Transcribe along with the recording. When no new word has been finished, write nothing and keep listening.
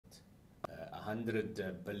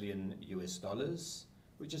100 billion US dollars,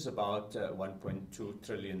 which is about 1.2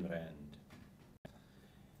 trillion rand.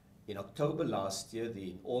 In October last year,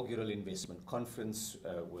 the inaugural investment conference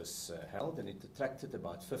was held, and it attracted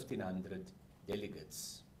about 1,500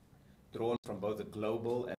 delegates, drawn from both the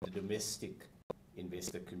global and the domestic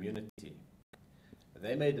investor community.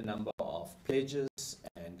 They made a number of pledges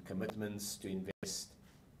and commitments to invest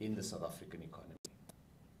in the South African economy.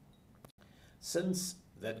 Since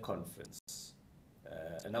that conference,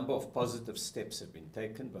 a number of positive steps have been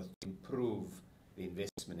taken, both to improve the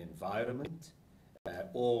investment environment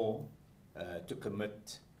or to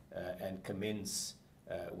commit and commence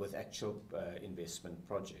with actual investment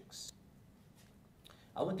projects.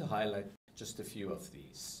 I want to highlight just a few of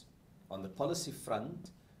these. On the policy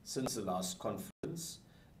front, since the last conference,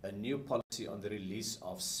 a new policy on the release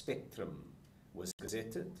of spectrum was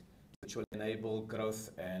gazetted, which will enable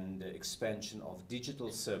growth and expansion of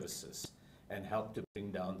digital services and help to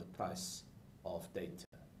bring down the price of data.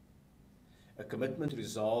 A commitment to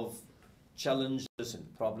resolve challenges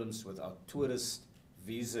and problems with our tourist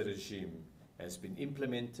visa regime has been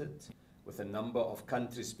implemented, with a number of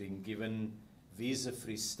countries being given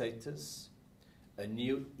visa-free status. A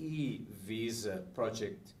new e-visa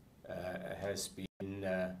project has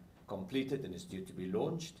been completed and is due to be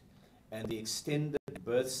launched, and the extended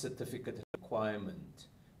birth certificate requirement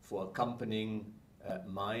for accompanying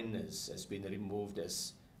minors has been removed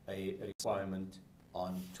as a requirement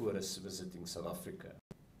on tourists visiting South Africa.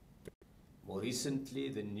 More recently,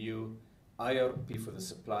 the new IRP for the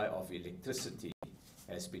supply of electricity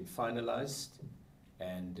has been finalized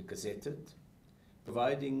and gazetted,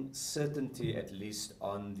 providing certainty at least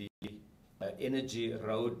on the energy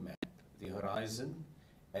roadmap, the horizon,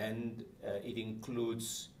 and it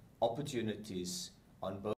includes opportunities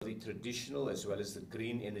on both the traditional as well as the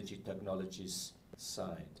green energy technologies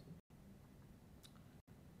side.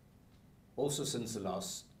 Also, since the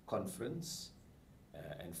last conference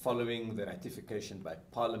and following the ratification by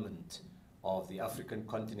Parliament of the African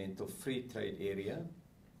Continental Free Trade Area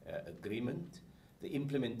agreement, the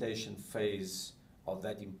implementation phase of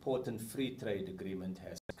that important free trade agreement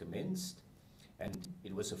has commenced, and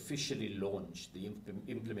it was officially launched, the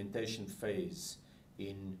implementation phase,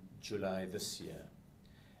 in July this year.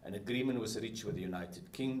 An agreement was reached with the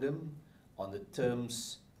United Kingdom on the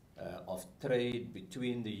terms of trade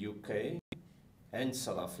between the UK and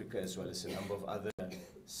South Africa, as well as a number of other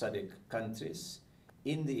SADC countries,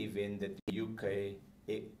 in the event that the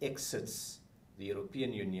UK exits the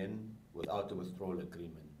European Union without a withdrawal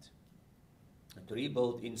agreement. To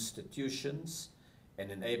rebuild institutions and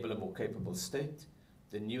enable a more capable state,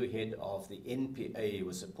 the new head of the NPA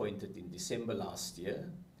was appointed in December last year,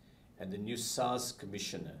 and the new SARS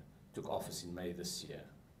commissioner took office in May this year.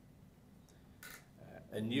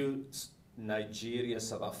 A new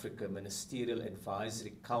Nigeria-South Africa Ministerial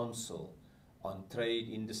Advisory Council on Trade,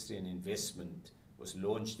 Industry and Investment was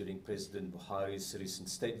launched during President Buhari's recent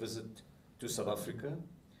state visit to South Africa.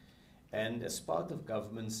 And as part of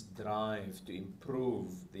government's drive to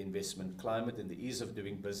improve the investment climate and the ease of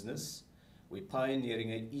doing business, we're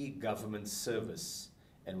pioneering an e-government service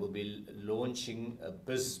and will be launching a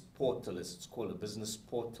biz portal, as it's called, a business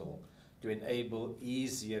portal, to enable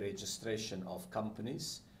easier registration of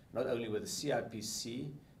companies, not only with the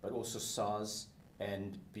CIPC, but also SARS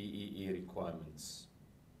and BEE requirements.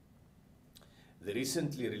 The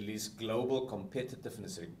recently released Global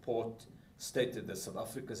Competitiveness Report stated that South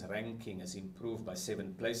Africa's ranking has improved by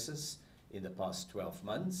 7 places in the past 12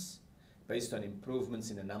 months, based on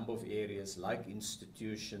improvements in a number of areas like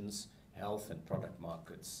institutions, health and product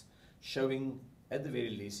markets, showing at the very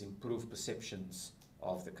least improved perceptions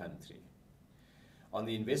of the country. On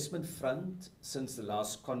the investment front, since the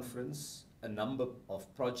last conference, a number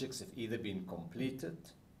of projects have either been completed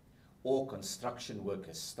or construction work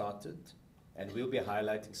has started, and we'll be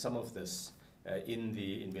highlighting some of this in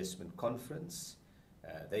the investment conference.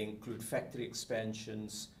 They include factory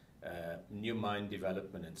expansions, new mine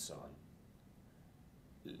development, and so on.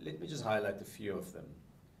 Let me just highlight a few of them.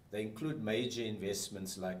 They include major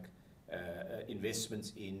investments like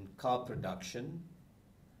investments in car production,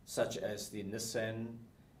 such as the Nissan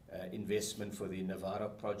investment for the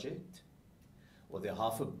Navara project, or the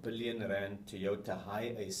R500 million Toyota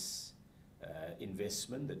Hi-Ace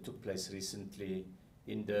investment that took place recently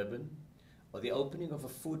in Durban, or the opening of a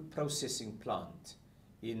food processing plant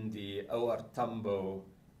in the OR Tambo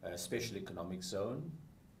Special Economic Zone,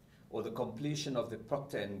 or the completion of the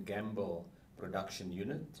Procter & Gamble production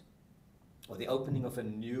unit, or the opening of a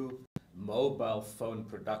new mobile phone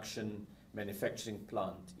production manufacturing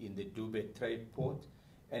plant in the Dube Trade Port,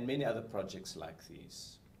 and many other projects like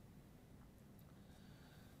these.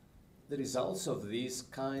 the results of these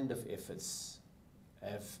kind of efforts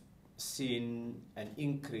have seen an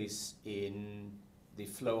increase in the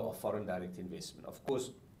flow of foreign direct investment. Of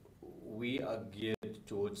course, we are geared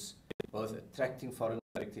towards both attracting foreign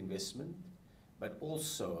direct investment, but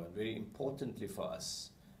also, and very importantly for us,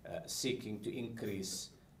 seeking to increase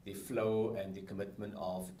the flow and the commitment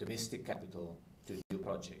of domestic capital to new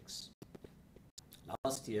projects.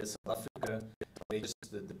 Last year, South Africa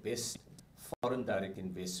registered the best foreign direct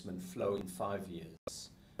investment flow in 5 years,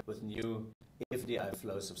 with new FDI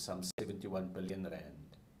flows of some 71 billion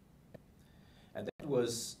rand. And that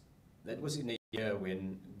was in a year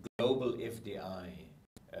when global FDI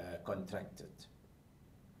contracted.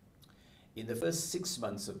 In the first 6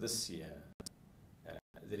 months of this year,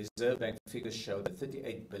 the Reserve Bank figures show that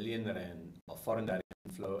 38 billion rand of foreign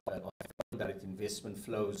direct investment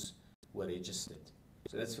flows were registered.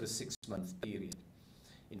 So that's for a 6-month period.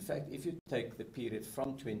 In fact, if you take the period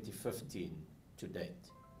from 2015 to date,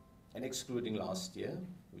 and excluding last year,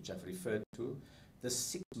 which I've referred to, the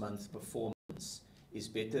 6-month performance is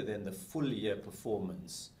better than the full year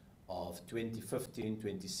performance of 2015,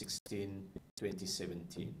 2016,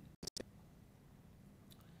 2017.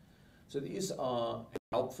 So these are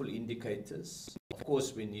helpful indicators. Of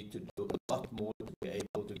course, we need to do a lot more to be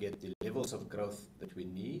able to get the levels of growth that we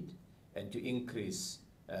need and to increase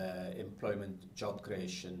employment, job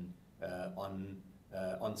creation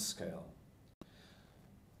on scale.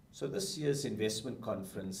 So this year's investment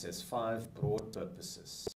conference has 5 broad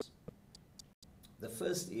purposes. The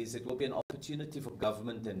first is it will be an opportunity for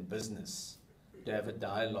government and business to have a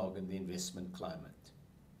dialogue in the investment climate.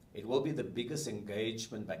 It will be the biggest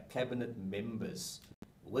engagement by cabinet members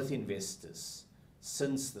with investors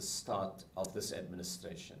since the start of this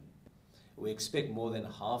administration. We expect more than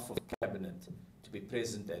half of cabinet to be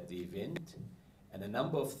present at the event, and a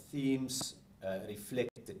number of themes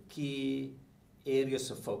reflect the key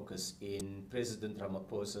areas of focus in President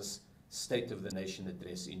Ramaphosa's State of the Nation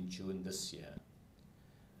address in June this year.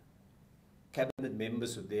 Cabinet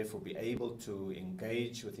members would therefore be able to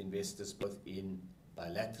engage with investors both in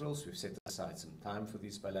bilaterals, we've set aside some time for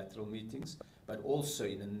these bilateral meetings, but also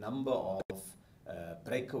in a number of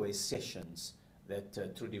breakaway sessions that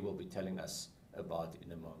Trudy will be telling us about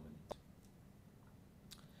in a moment.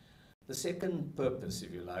 The second purpose,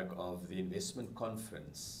 if you like, of the investment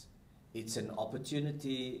conference, it's an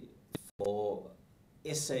opportunity for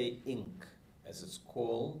SA Inc., as it's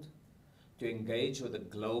called, to engage with the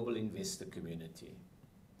global investor community.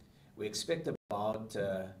 We expect about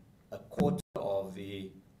a quarter of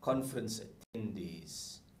the conference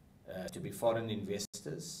attendees to be foreign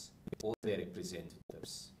investors or their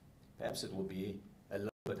representatives. Perhaps it will be a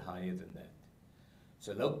little bit higher than that.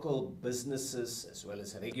 So local businesses as well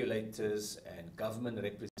as regulators and government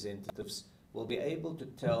representatives will be able to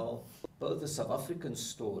tell both the South African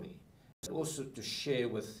story, but also to share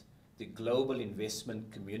with the global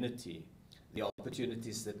investment community the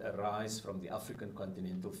opportunities that arise from the African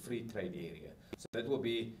Continental Free Trade Area. So that will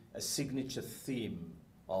be a signature theme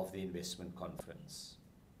of the investment conference.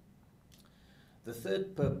 The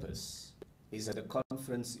third purpose is that the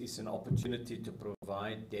conference is an opportunity to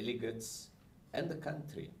provide delegates and the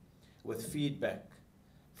country with feedback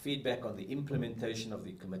on the implementation of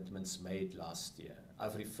the commitments made last year.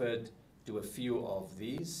 I've referred to a few of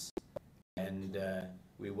these, and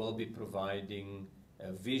we will be providing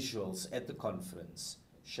visuals at the conference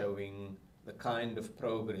showing the kind of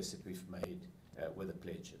progress that we've made with the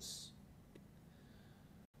pledges.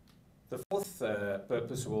 The fourth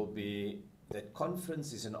purpose will be that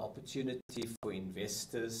conference is an opportunity for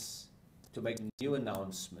investors to make new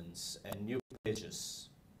announcements and new pledges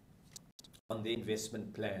on the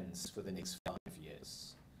investment plans for the next 5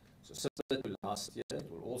 years. So similar to last year, it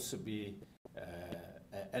will also be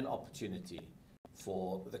an opportunity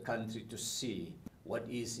for the country to see what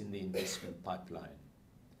is in the investment pipeline.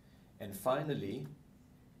 And finally,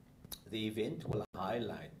 the event will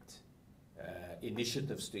highlight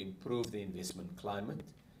initiatives to improve the investment climate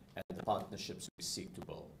and the partnerships we seek to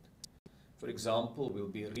build. For example, we'll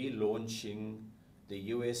be relaunching the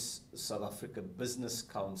US-South Africa Business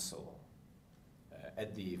Council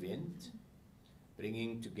at the event,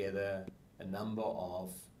 bringing together a number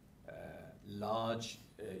of large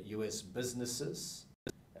US businesses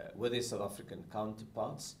with their South African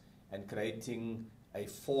counterparts and creating a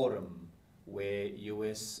forum where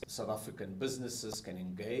US-South African businesses can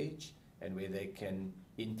engage and where they can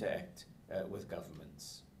interact with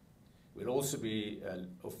governments. We'll also be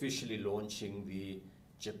officially launching the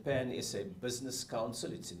Japan-SA Business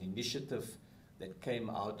Council. It's an initiative that came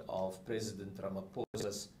out of President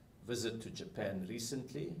Ramaphosa's visit to Japan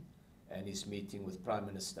recently, and his meeting with Prime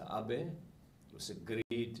Minister Abe. It was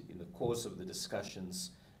agreed in the course of the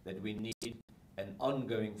discussions that we need an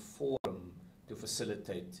ongoing forum to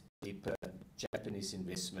facilitate deeper Japanese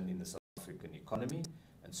investment in the South African economy,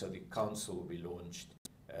 and so the council will be launched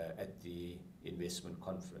at the investment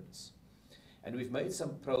conference. And we've made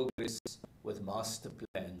some progress with master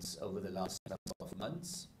plans over the last number of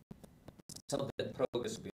months. Some of that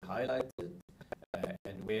progress will be highlighted,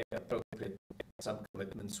 and where appropriate, some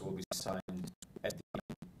commitments will be signed at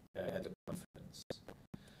the conference.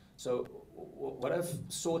 So what I've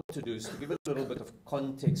sought to do is to give a little bit of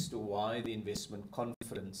context to why the investment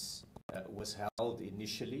conference was held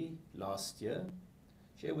initially last year.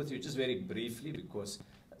 Share with you just very briefly, because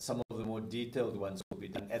some of the more detailed ones will be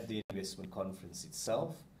done at the investment conference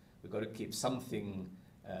itself. We've got to keep something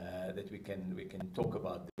that we can talk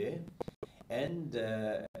about there, and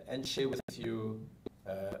share with you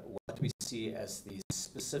what we see as the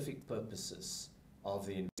specific purposes of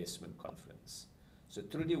the investment conference. So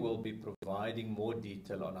Trudy will be providing more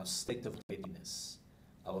detail on our state of readiness,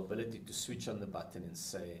 our ability to switch on the button and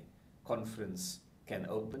say conference can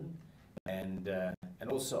open, and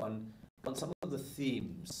also on some of the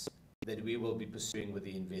themes that we will be pursuing with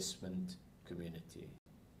the investment community.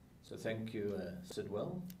 So thank you,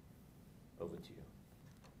 Sidwell. Over to you.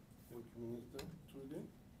 Thank you, Minister. Trudy.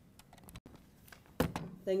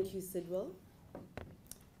 Thank you, Sidwell.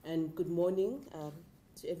 And good morning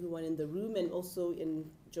to everyone in the room and also in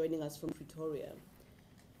joining us from Pretoria.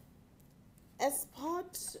 As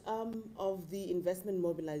part of the investment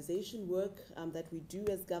mobilization work that we do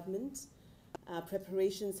as government,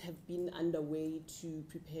 preparations have been underway to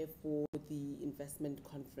prepare for the investment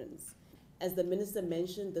conference. As the Minister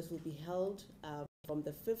mentioned, this will be held from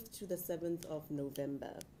the 5th to the 7th of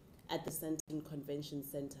November at the Sandton Convention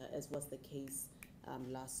Center, as was the case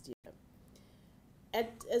last year.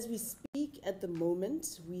 As we speak at the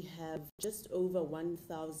moment, we have just over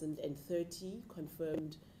 1,030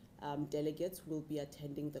 confirmed delegates will be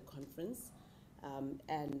attending the conference,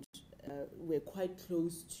 and we're quite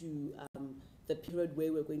close to the period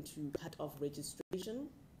where we're going to cut off registration.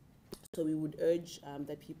 So we would urge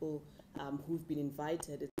that people who've been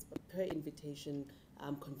invited, it's per invitation,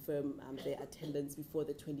 confirm their attendance before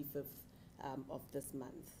the 25th of this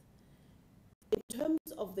month. In terms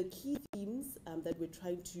of the key themes that we're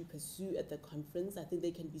trying to pursue at the conference, I think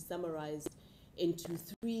they can be summarized into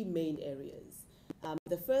three main areas.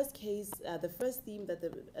 The first theme that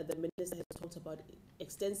the Minister has talked about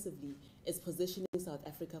extensively is positioning South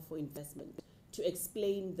Africa for investment, to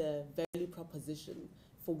explain the value proposition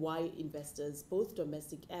for why investors, both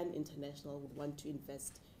domestic and international, would want to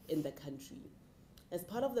invest in the country. As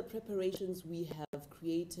part of the preparations, we have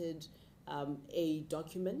created a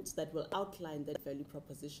document that will outline that value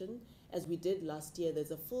proposition. As we did last year,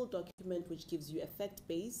 there's a full document which gives you a fact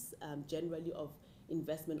base generally of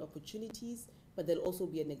investment opportunities, but there'll also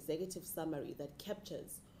be an executive summary that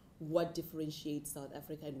captures what differentiates South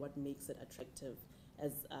Africa and what makes it attractive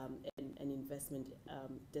as an investment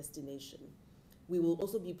destination. We will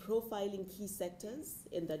also be profiling key sectors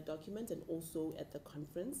in that document and also at the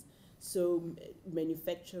conference. So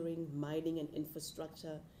manufacturing, mining and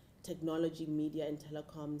infrastructure, technology, media and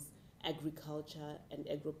telecoms, agriculture and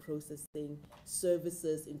agro-processing,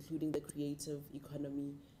 services, including the creative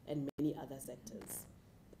economy, and many other sectors.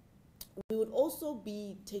 We would also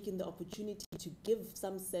be taking the opportunity to give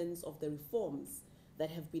some sense of the reforms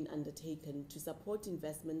that have been undertaken to support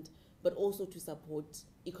investment, but also to support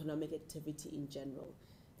economic activity in general.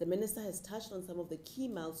 The Minister has touched on some of the key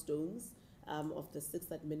milestones of the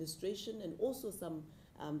 6th administration, and also some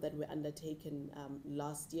that were undertaken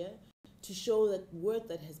last year, to show that work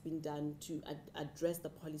that has been done to address the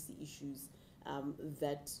policy issues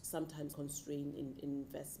that sometimes constrain in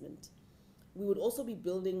investment. We would also be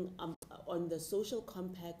building on the social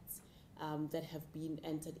compacts that have been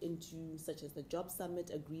entered into, such as the Job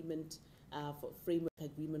Summit Agreement, for Framework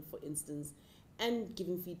Agreement, for instance, and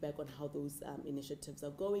giving feedback on how those initiatives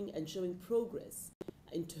are going and showing progress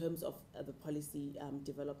in terms of the policy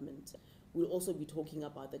development. We'll also be talking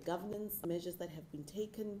about the governance measures that have been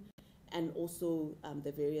taken, and also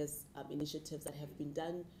the various initiatives that have been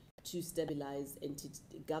done to stabilize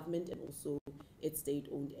government and also its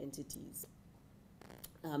state-owned entities.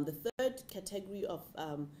 The third category of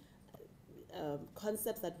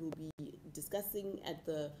concepts that we'll be discussing at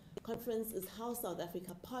the conference is how South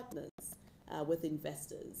Africa partners with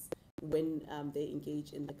investors when they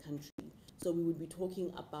engage in the country. So we would be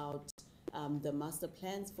talking about the master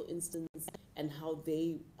plans, for instance, and how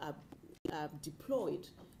they are deployed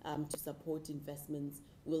to support investments.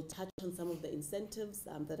 We'll touch on some of the incentives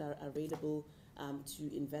that are available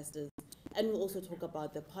to investors, And we'll also talk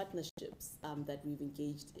about the partnerships that we've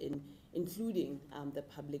engaged in, including the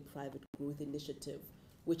Public-Private Growth Initiative,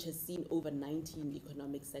 which has seen over 19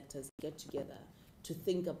 economic sectors get together to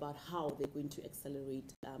think about how they're going to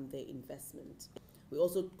accelerate their investment. We're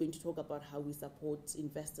also going to talk about how we support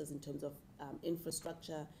investors in terms of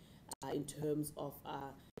infrastructure, in terms of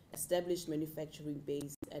established manufacturing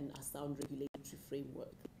base and a sound regulatory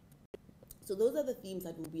framework. So those are the themes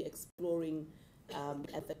that we'll be exploring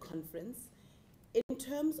at the conference. In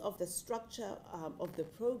terms of the structure of the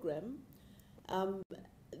program,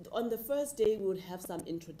 on the first day, we would have some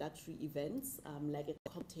introductory events, like a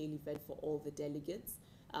cocktail event for all the delegates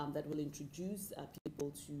that will introduce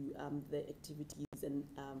people to the activities and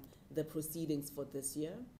the proceedings for this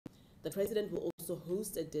year. The President will also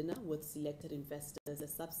host a dinner with selected investors, a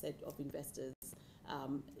subset of investors,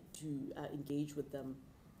 to engage with them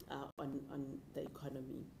on the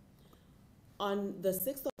economy. On the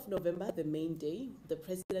 6th of November, the main day, the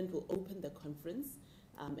President will open the conference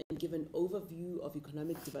and give an overview of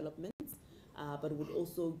economic developments, but would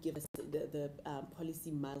also give us the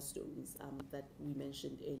policy milestones that we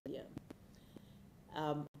mentioned earlier.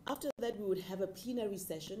 After that, we would have a plenary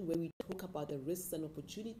session where we talk about the risks and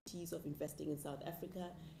opportunities of investing in South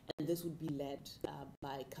Africa, and this would be led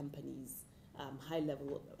by companies,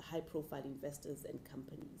 high-level, high-profile investors and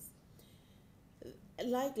companies.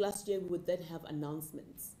 Like last year, we would then have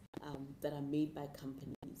announcements that are made by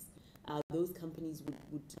companies. Those companies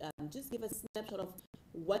would just give a snapshot of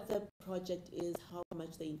what the project is, how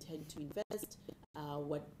much they intend to invest,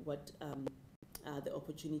 what the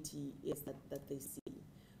opportunity is that they see.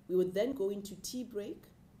 We would then go into tea break,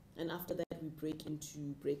 and after that we break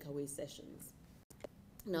into breakaway sessions.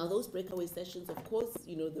 Now those breakaway sessions, of course,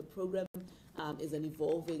 you know, the program is an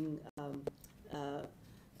evolving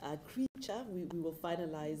creature. We will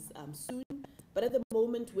finalize soon, but at the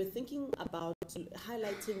moment we're thinking about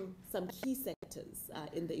highlighting some key sectors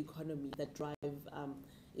in the economy that drive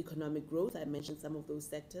economic growth. I mentioned some of those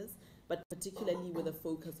sectors, but particularly with a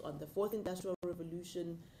focus on the fourth industrial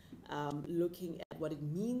revolution, looking at what it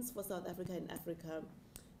means for South Africa and Africa.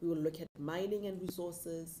 We will look at mining and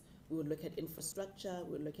resources. We will look at infrastructure.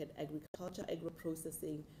 We'll look at agriculture,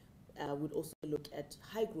 agro-processing. We'd also look at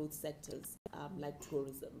high growth sectors like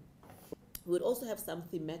tourism. We would also have some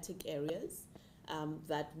thematic areas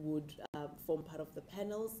that would form part of the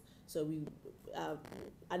panels. So we,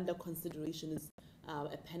 under consideration is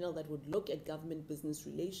a panel that would look at government-business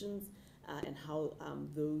relations and how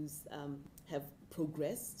those have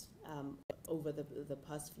progressed over the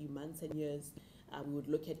past few months and years. We would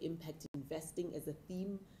look at impact investing as a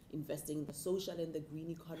theme, investing in the social and the green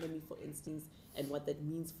economy, for instance, and what that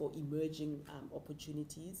means for emerging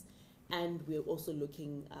opportunities. And we're also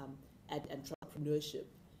looking at entrepreneurship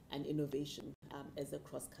and innovation as a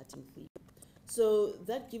cross-cutting theme. So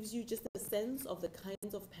that gives you just a sense of the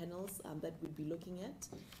kinds of panels that we'll be looking at.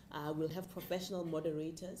 We'll have professional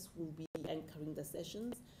moderators who will be anchoring the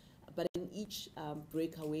sessions, but in each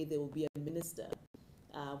breakaway there will be a minister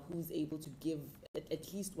who's able to give,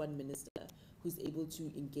 at least one minister, who's able to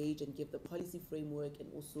engage and give the policy framework and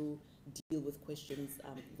also deal with questions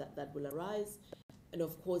that will arise. And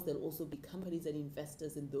of course, there'll also be companies and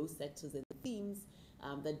investors in those sectors and themes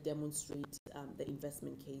that demonstrate the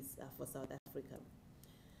investment case for South Africa.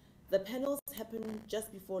 The panels happen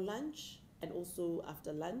just before lunch and also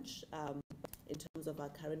after lunch in terms of our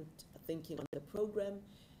current thinking on the program.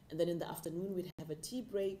 And then in the afternoon, we'd have a tea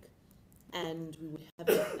break, and we would have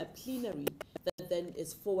a plenary that then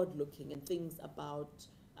is forward-looking and things about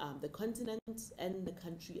the continent and the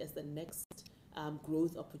country as the next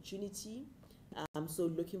growth opportunity. So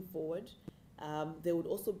looking forward, there would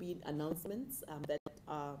also be announcements that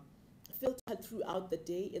are filtered throughout the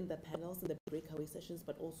day in the panels, in the breakaway sessions,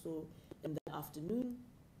 but also in the afternoon.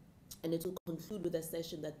 And it will conclude with a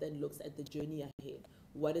session that then looks at the journey ahead.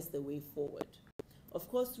 What is the way forward? Of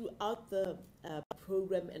course, throughout the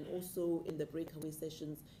program and also in the breakaway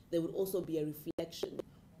sessions, there would also be a reflection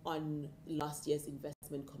on last year's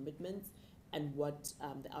investment commitments and what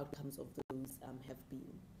the outcomes of those have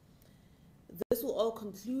been. This will all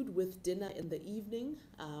conclude with dinner in the evening,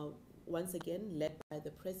 once again led by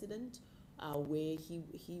the President, where he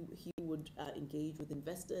would engage with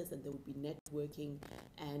investors, and there would be networking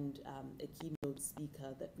and a keynote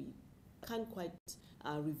speaker that we can't quite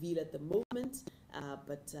reveal at the moment,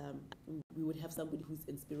 but we would have somebody who's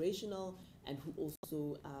inspirational and who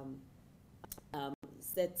also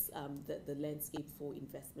sets the landscape for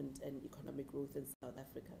investment and economic growth in South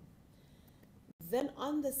Africa. Then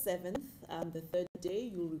on the 7th, the third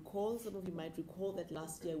day, you'll recall, some of you might recall that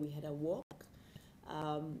last year we had a walk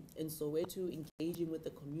in Soweto, engaging with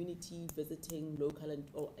the community, visiting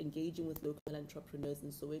or engaging with local entrepreneurs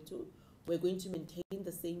in Soweto. We're going to maintain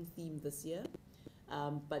the same theme this year,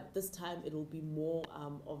 but this time it will be more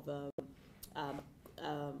of a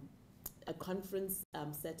conference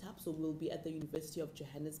setup. So we'll be at the University of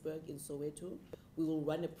Johannesburg in Soweto. We will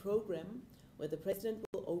run a program where the president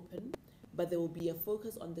will open, but there will be a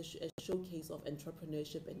focus on the showcase of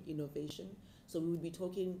entrepreneurship and innovation. So we will be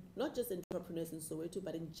talking not just entrepreneurs in Soweto,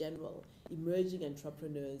 but in general, emerging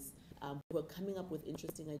entrepreneurs who are coming up with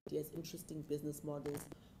interesting ideas, interesting business models.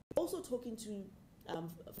 Also talking to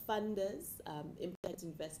funders, impact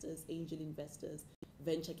investors, angel investors,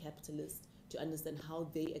 venture capitalists, to understand how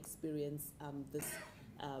they experience this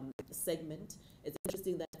segment. It's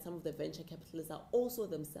interesting that some of the venture capitalists are also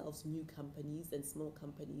themselves new companies and small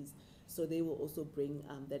companies, so they will also bring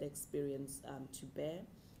that experience to bear.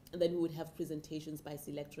 And then we would have presentations by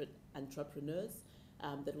selected entrepreneurs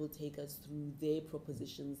that will take us through their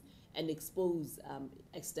propositions and expose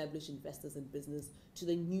established investors in business to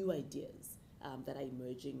the new ideas that are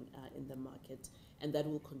emerging in the market. And that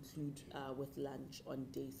will conclude with lunch on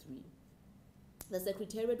day 3. The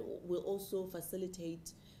Secretariat will also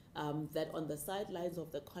facilitate that on the sidelines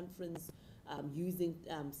of the conference, using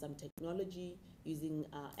some technology, using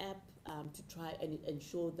our app to try and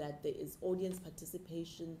ensure that there is audience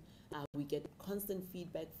participation. We get constant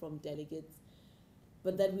feedback from delegates,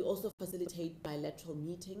 but that we also facilitate bilateral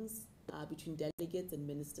meetings between delegates and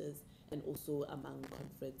ministers, and also among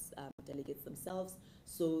conference delegates themselves,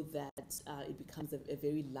 so that it becomes a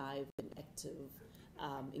very live and active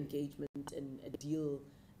engagement and a deal,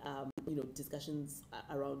 discussions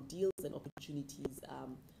around deals and opportunities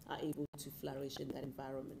are able to flourish in that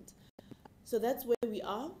environment. So that's where we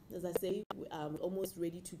are. As I say, we're almost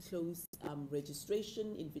ready to close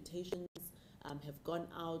registration. Invitations have gone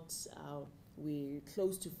out. We're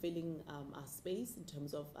close to filling our space in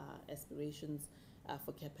terms of aspirations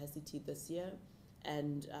for capacity this year.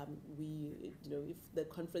 And if the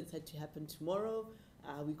conference had to happen tomorrow,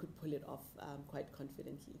 we could pull it off quite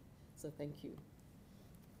confidently. So thank you.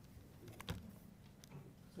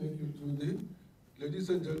 Thank you, Trudy. Ladies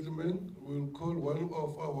and gentlemen, we'll call one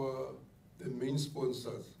of the main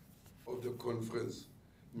sponsors of the conference,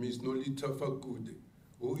 Ms. Nolita Fakude,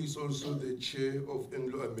 who is also the chair of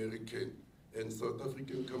Anglo-American and South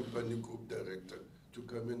African Company Group Director, to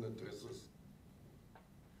come and address us.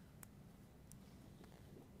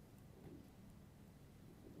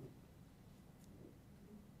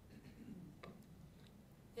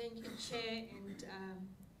 Thank you, Chair, and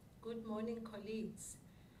good morning, colleagues.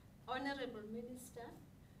 Honorable Minister,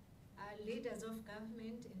 leaders of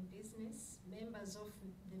government and business, members of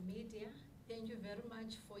the media, thank you very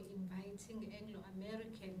much for inviting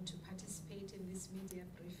Anglo-American to participate in this media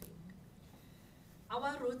briefing.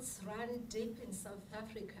 Our roots run deep in South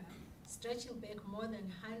Africa, stretching back more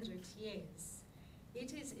than 100 years.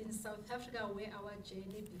 It is in South Africa where our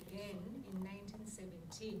journey began in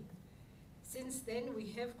 1917. Since then, we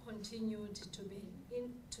have continued to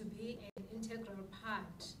be an integral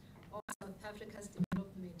part of South Africa's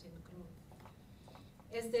development and growth.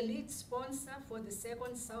 As the lead sponsor for the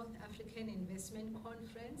 2nd South African Investment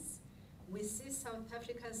Conference, we see South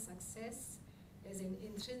Africa's success as an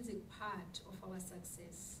intrinsic part of our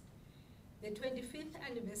success. The 25th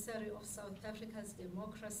anniversary of South Africa's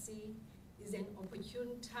democracy is an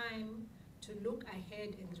opportune time to look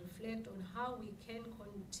ahead and reflect on how we can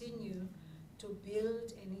continue to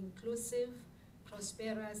build an inclusive,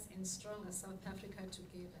 prosperous, and stronger South Africa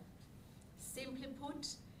together. Simply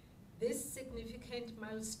put, this significant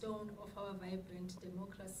milestone of our vibrant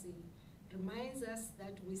democracy reminds us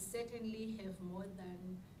that we certainly have more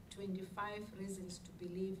than 25 reasons to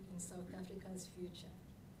believe in South Africa's future.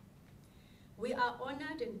 We are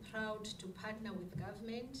honored and proud to partner with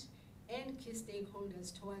government and key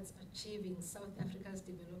stakeholders towards achieving South Africa's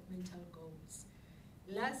developmental goals.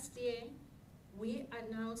 Last year, we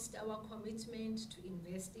announced our commitment to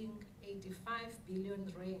investing 85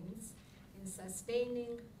 billion rands in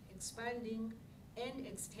sustaining, expanding, and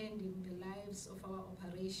extending the lives of our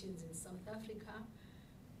operations in South Africa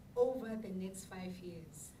over the next 5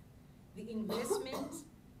 years. The investment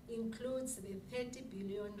includes the 30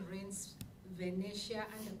 billion rands Venetia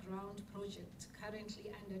underground project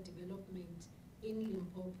currently under development in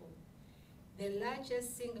Limpopo, the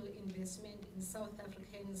largest single investment in South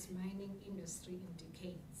Africa's mining industry in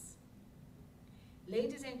decades.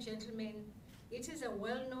 Ladies and gentlemen, it is a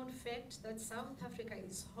well-known fact that South Africa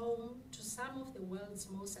is home to some of the world's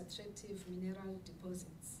most attractive mineral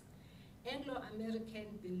deposits. Anglo-American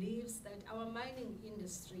believes that our mining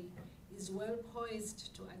industry is is well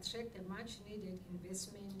poised to attract the much needed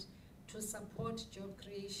investment to support job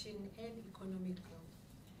creation and economic growth.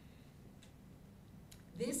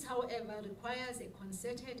 This, however, requires a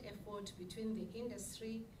concerted effort between the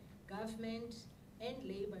industry, government, and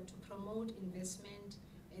labor to promote investment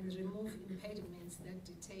and remove impediments that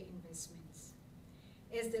deter investments.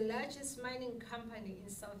 As the largest mining company in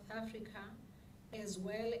South Africa, as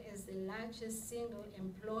well as the largest single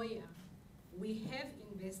employer, we have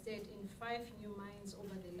invested in 5 new mines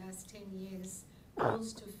over the last 10 years,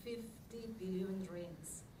 close to 50 billion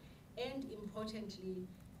rands. And importantly,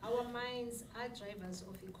 our mines are drivers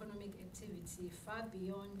of economic activity far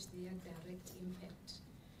beyond their direct impact.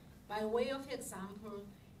 By way of example,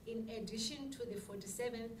 in addition to the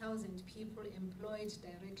 47,000 people employed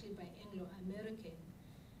directly by Anglo-American,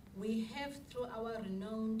 we have, through our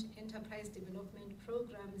renowned enterprise development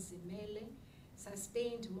program, Zimele,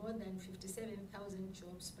 sustained more than 57,000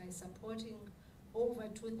 jobs by supporting over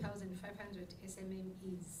 2,500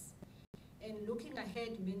 SMMEs. And looking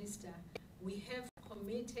ahead, Minister, we have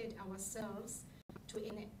committed ourselves to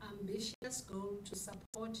an ambitious goal to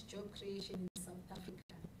support job creation in South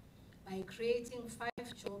Africa by creating 5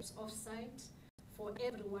 jobs off-site for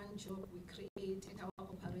every 1 job we create at our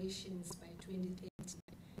operations by 2030.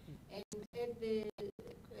 And at the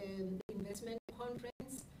investment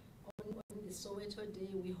conference on the Soweto Day,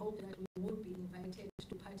 we hope that we will be invited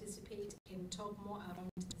to participate and talk more around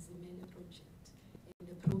the Zimele project and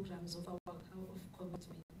the programs of our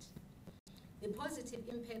commitment. The positive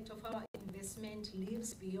impact of our investment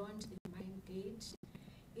lives beyond the mine gate.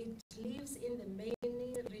 It lives in the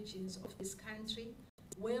many regions of this country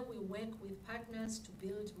where we work with partners to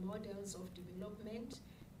build models of development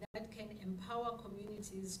that can empower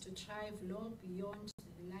communities to thrive long beyond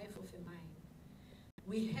the life of a mine.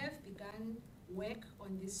 We have begun work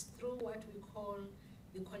on this through what we call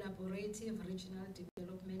the Collaborative Regional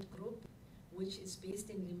Development Group, which is based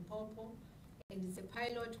in Limpopo, and it's a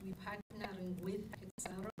pilot we're partnering with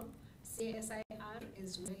Exaro, CSIR,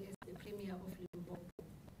 as well as the Premier of Limpopo.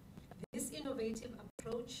 This innovative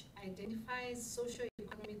approach identifies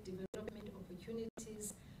socio-economic development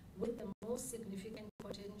opportunities with the most significant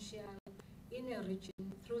potential in a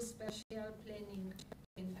region through spatial planning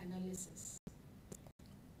and analysis.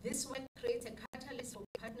 This work creates a catalyst for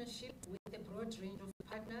partnership with a broad range of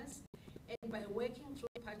partners, and by working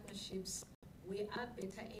through partnerships, we are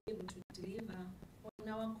better able to deliver on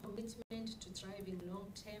our commitment to driving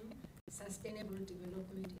long-term, sustainable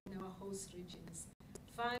development in our host regions,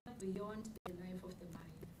 far beyond the life of the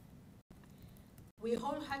mine. We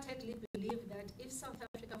wholeheartedly believe that if South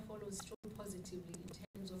Africa follows through positively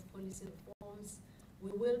in terms of policy reforms,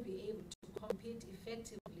 we will be able to compete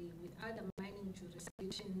effectively with other mining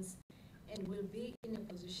jurisdictions and will be in a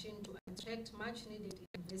position to attract much needed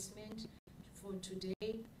investment for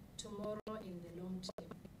today, tomorrow, and the long term.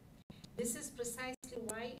 This is precisely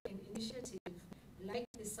why an initiative like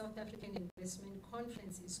the South African Investment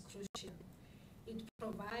Conference is crucial. It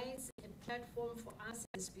provides a platform for us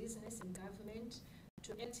as business and government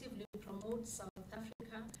to actively promote South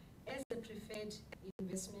Africa as a preferred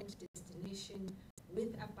investment destination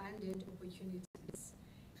with abundant opportunities.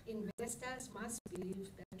 Investors must believe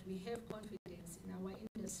that we have confidence in our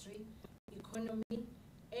industry, economy,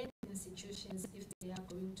 and institutions if they are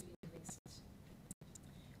going to invest.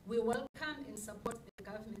 We welcome and support the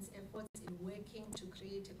government's efforts in working to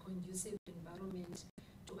create a conducive environment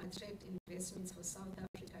to attract investments for South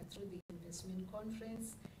Africa through the investment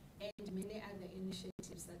conference and many other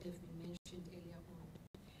initiatives that have been mentioned earlier on.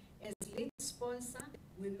 As lead sponsor,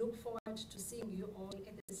 we look forward to seeing you all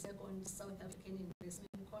at the 2nd South African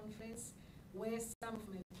Investment Conference, where some of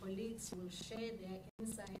my colleagues will share their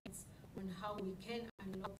insights on how we can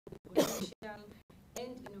unlock the potential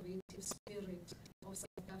and innovative spirit of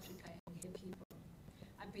South Africa and her people.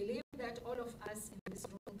 I believe that all of us in this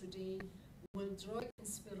room today will draw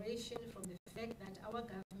inspiration from the fact that our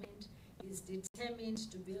government is determined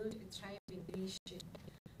to build a thriving nation,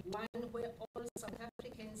 one where all South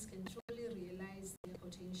Africans can truly realize their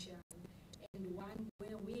potential, and one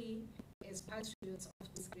where we, as patriots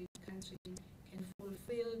of this great country, can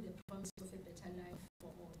fulfill the promise of a better life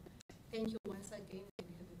for all. Thank you once again, and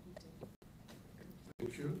have a good day.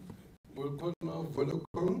 Thank you. We'll call now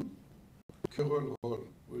Vodacom, Carol Hall.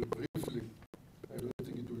 Will briefly, I don't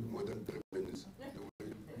think it will be more than 3 minutes, the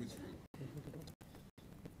way we speak.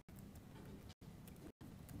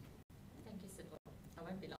 Thank you, Sibyl. I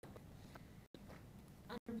won't be long.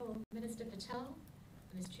 Honourable Minister Patel,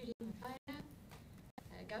 Ms. Trudy Mafaya,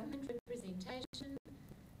 government representation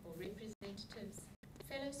or representatives,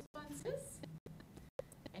 fellow sponsors,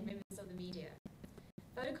 and members of the media.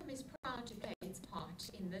 Vodacom is proud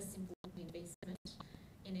part in this important investment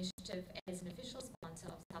initiative as an official sponsor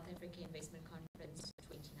of South Africa Investment Conference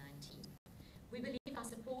 2019. We believe our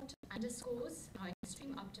support underscores our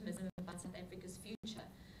extreme optimism about South Africa's future,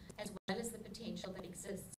 as well as the potential that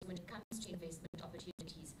exists when it comes to investment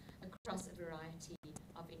opportunities across a variety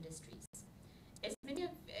of industries. As many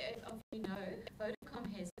of you know,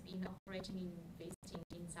 Vodacom has been operating and investing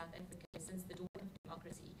in South Africa since the dawn of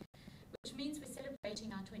democracy, which means we're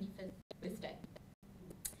celebrating our 25th birthday.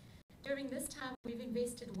 During this time, we've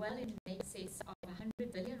invested well in excess of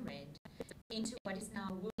 100 billion rand into what is now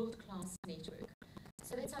a world-class network,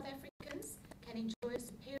 so that South Africans can enjoy a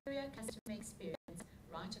superior customer experience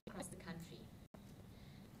right across the country.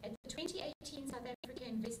 At the 2018 South Africa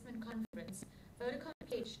Investment Conference, Vodacom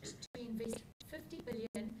pledged to invest 50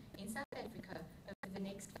 billion in South Africa over the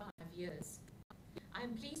next 5 years. I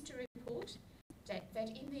am pleased to report that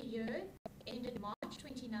in the year ended March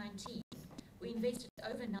 2019, we invested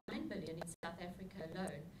over 9 billion in South Africa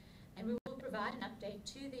alone, and we will provide an update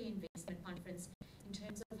to the investment conference in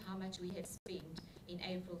terms of how much we have spent in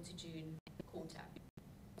April to June quarter.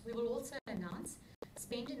 We will also announce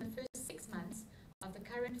spend in the first 6 months of the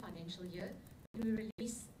current financial year when we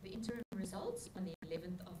release the interim results on the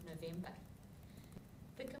 11th of November.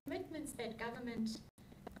 The commitments that government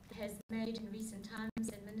has made in recent times,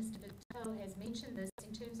 and Minister Patel has mentioned this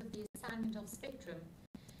in terms of the assignment of spectrum,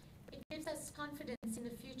 it gives us confidence in the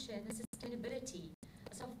future and the sustainability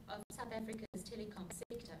of South Africa's telecom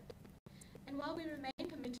sector. And while we remain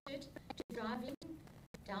committed to driving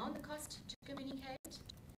down the cost to communicate,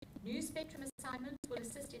 new spectrum assignments will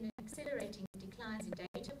assist in accelerating declines in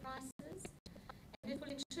data prices, and it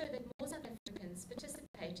will ensure that more South Africans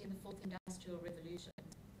participate in the fourth industrial revolution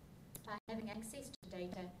by having access to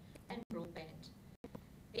data and broadband.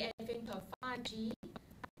 The advent of 5G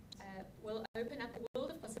will open up a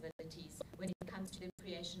world of possibilities when it comes to the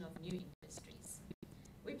creation of new industries.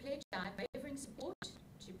 We pledge our unwavering support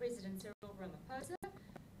to President Cyril Ramaphosa,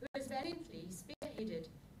 who has valiantly spearheaded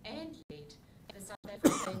and led the South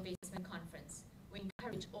Africa Investment Conference. We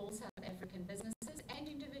encourage all South African businesses and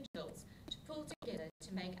individuals to pull together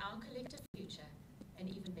to make our collective future an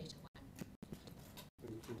even better one.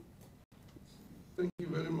 Thank you. Thank you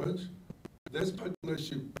very much. This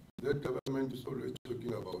partnership that government is always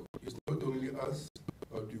talking about is not only us,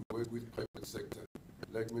 but we work with private sector.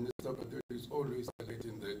 Like Minister Patel is always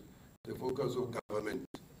highlighting that the focus of government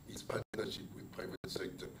is partnership with private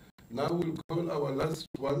sector. Now we'll call our last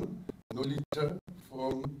one, Nolita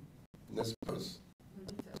from Nespas.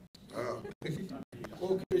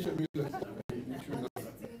 Okay, Shamila.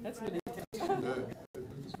 That's Nolita.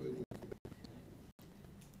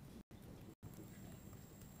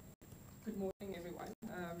 Good morning, everyone.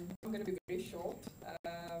 I'm going to be very short.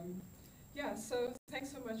 So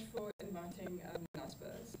thanks so much for inviting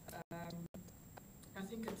NASPERS. I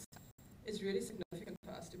think it's really significant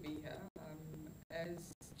for us to be here.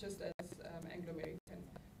 As Anglo-American,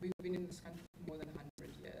 we've been in this country for more than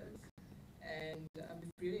 100 years, and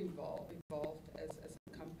we've really evolved as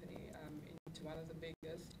a company into one of the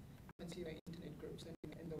biggest consumer internet groups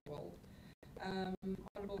in the world.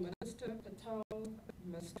 Honourable Minister Patel,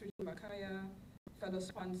 Ms. Trudy Makaya, fellow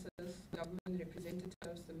sponsors, government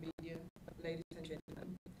representatives, the media, ladies and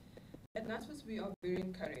gentlemen. At NASPERS, we are very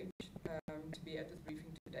encouraged to be at this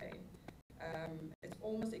briefing today. It's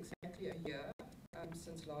almost exactly a year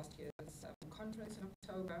since last year's conference in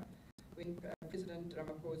October, when President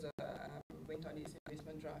Ramaphosa went on his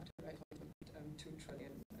investment drive to raise 2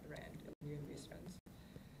 trillion rand in new investments.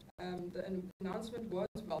 The announcement was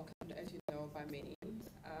welcomed, as you know, by many,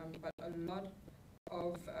 but a lot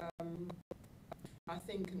of, I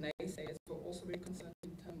think, naysayers were also very concerned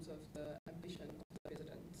in terms of the ambition of the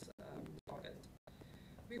President's target.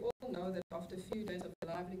 We all know that after a few days of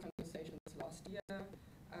lively conversations last year,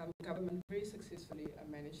 government very successfully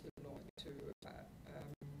managed the law to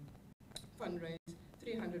fundraise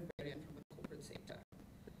 300 billion from the corporate sector.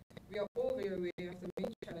 We are all very aware of the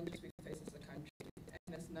many challenges we face as a country,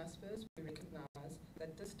 and as NASPERS, we recognize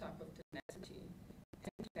that this type of tenacity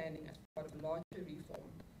and planning as part of a larger reform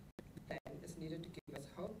plan is needed to give us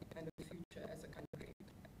hope and a future as a country.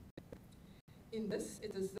 In this,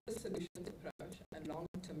 it is this solutions approach and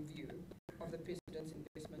long-term view of the President's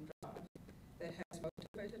investment drive that has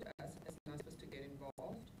motivated us as NASPERS to get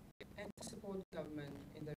involved and to support government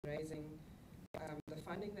in the raising the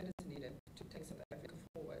funding that is needed to take South Africa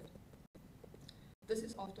forward. This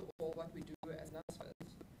is, after all, what we do as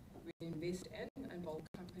NASPERS. We invest in and build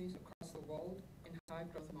companies across the world in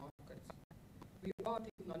high-growth markets. We are a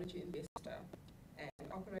technology investor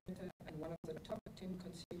and operator and one of the top 10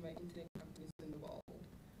 consumer internet companies in the world,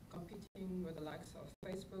 competing working with the likes of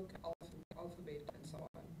Facebook, Alphabet, and so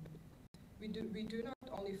on. We do not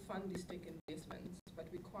only fund these tech investments, but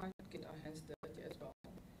we quite get our hands dirty as well,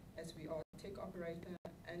 as we are a tech operator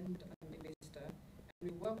and investor,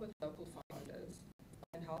 and we work with local founders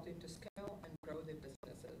and help them to scale and grow their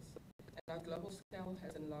businesses. And our global scale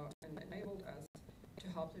has enabled us to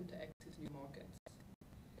help them to access new markets.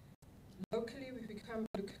 Locally, if we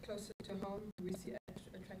look closer to home, we see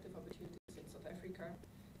attractive opportunities in South Africa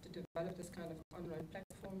to develop this kind of online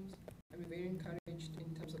platforms, and we're very encouraged in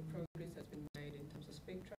terms of progress that's been made in terms of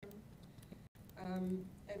spectrum. And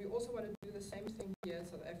we also want to do the same thing here in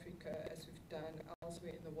South Africa as we've done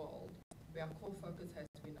elsewhere in the world, where our core focus has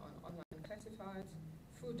been on online classifieds,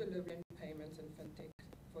 food delivery and payments, and fintech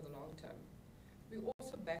for the long term. We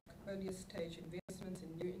also back earlier stage investments in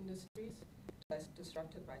new industries that's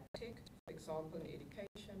disrupted by tech, for example in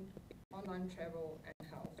education, online travel, and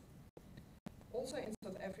health. Also in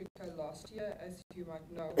South Africa last year, as you might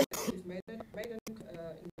know, we've made an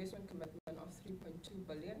investment commitment of 3.2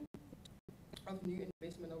 billion of new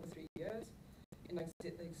investment over 3 years in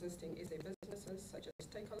existing SA businesses such as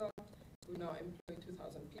Takealot, who now employ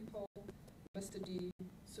 2,000 people, Mr. D,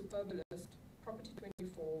 Superbalist, Property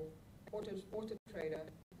 24, Auto Trader,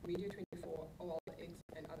 Media 24, OLX,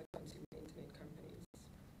 and other consumer internet companies.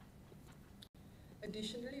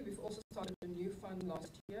 Additionally, we've also started a new fund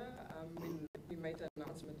last year. We made the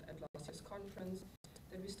announcement at last year's conference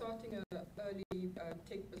that we're starting an early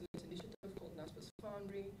tech business initiative called Naspers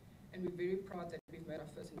Foundry, and we're very proud that we've made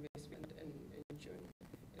our first investment in June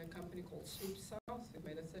in a company called Sweep South. We've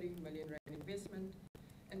made a 30 million rand investment,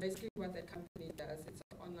 and basically what that company does, it's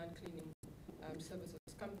an online cleaning services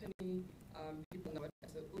company. People know it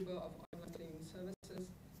as the Uber of online cleaning services,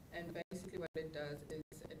 and basically what it does is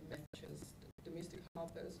it matches domestic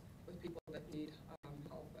helpers with people that need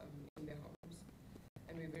help in their homes,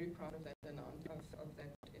 and we're very proud of that of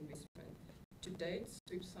that investment. To date,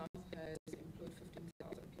 Sweep South has employed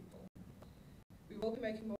 15,000 people. We will be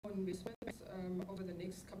making more investments over the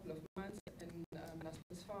next couple of months in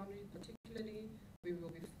Naspers Foundry. Particularly, we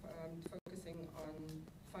will be focusing on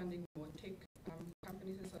funding more tech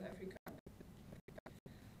companies in South Africa.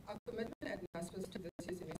 Our commitment at Naspers to this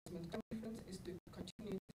year's investment conference is to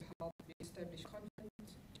continue to help establish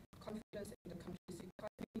confidence in the country's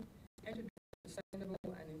economy and to build sustainable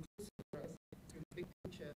and inclusive growth through big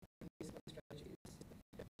picture investment strategies.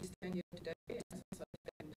 We stand here today as a South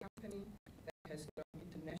African company that has grown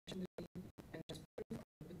internationally and has proved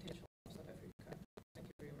the potential of South Africa. Thank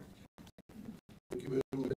you very much. Thank you very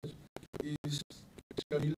much. Is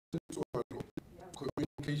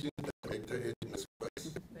Communication Director at Naspers.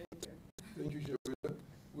 Thank you, Shabela.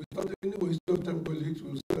 Without any waste of time, colleagues,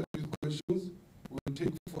 we'll start with questions. We'll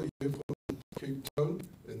take 4 here from Cape Town,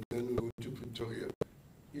 and then we'll go to Pretoria.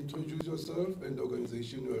 Introduce yourself and the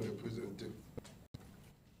organization you are representing.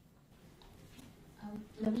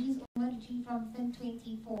 Louise Omarji from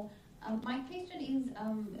Fin24. My question is,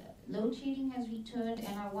 load shedding has returned,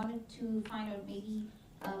 and I wanted to find out maybe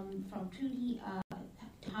from Trudy,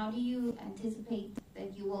 how do you anticipate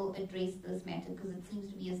that you will address this matter? Because it seems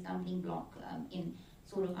to be a stumbling block in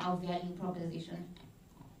sort of our value proposition.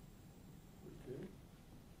 Okay.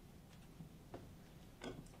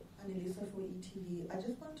 Annalisa for ETV. I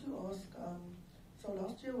just want to ask, so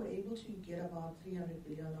last year we were able to get about 300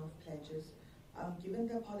 billion of pledges. Given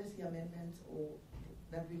the policy amendments or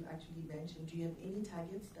that we've actually mentioned, do you have any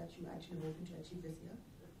targets that you're actually hoping to achieve this year?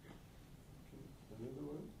 Okay. Another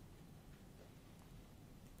one?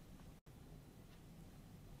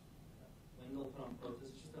 This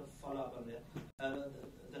is just a follow-up on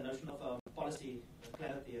the notion of policy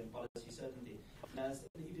clarity and policy certainty. Now,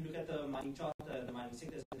 if you look at the mining charter, the mining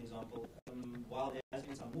sector as an example, while there has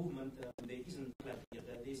been some movement, there isn't clarity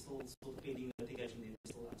yet. There's still sort of pending litigation. There's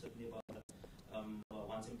still uncertainty about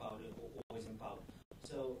once empowered or always empowered.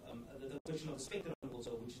 So the question of the spectrum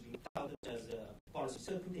also, which is being touted as policy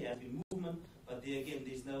certainty, has been movement, but there again,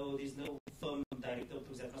 there's no firm directive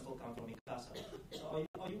because that must all come from ICASA. So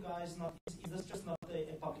are you guys not? Is this just not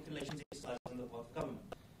a public relations exercise on the part of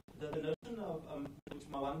government? The notion of which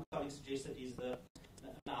my one colleague suggested is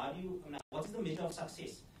what is the measure of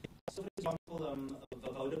success? So, for example,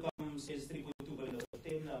 Vodacom says 3.2 billion over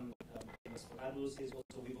 10. Sporado says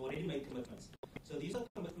also we've already made commitments. So these are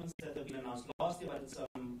commitments that have been announced last year, but it's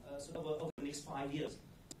sort of over the next 5 years.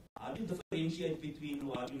 How do you differentiate between,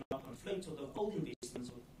 or how do you not conflate sort of old investments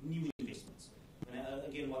with new investments? And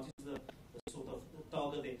again, what is the sort of the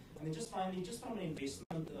target there? And then just finally, just from an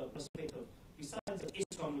investment perspective, besides the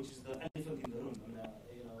ESCOM, which is the elephant in the room,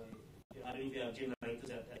 I don't know if you have generators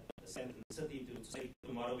at the center of the city to say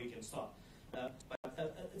tomorrow we can start. But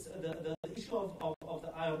it's the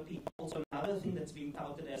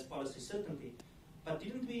certainty. But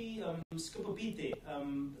didn't we skip a beat there?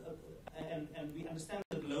 And we understand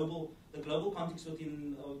the global context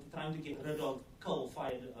within trying to get rid of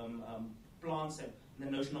coal-fired plants and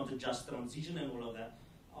the notion of the just transition and all of that.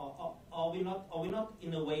 Are we not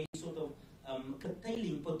in a way sort of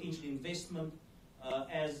curtailing potential investment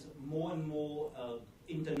as more and more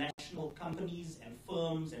international companies and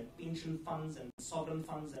firms and pension funds and sovereign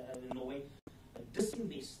funds in a way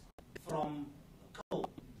disinvest from coal,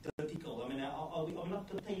 dirty coal? I mean, are we not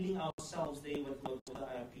curtailing ourselves there with the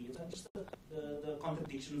IRP? Is that just the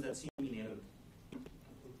contradictions that seem inherent?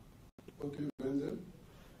 Okay, Brenda.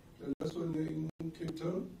 The last one in Cape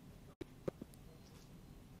Town.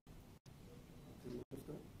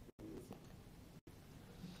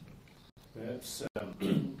 Perhaps,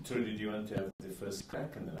 Trudy, do you want to have the first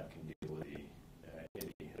crack, and then I can deal with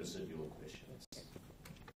the residual questions?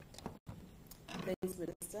 Thanks,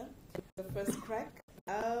 Minister. The first crack.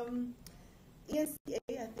 ESCA,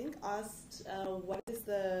 I think, asked what is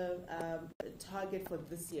the target for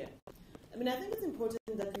this year. I mean, I think it's important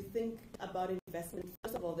that we think about investment.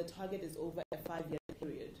 First of all, the target is over a 5-year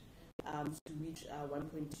period to reach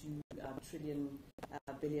 1.2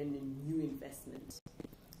 billion in new investment.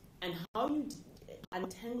 And how you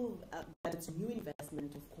untangle that it's new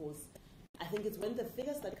investment, of course, I think it's when the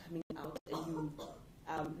figures are coming out and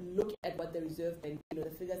you look at what the Reserve Bank, the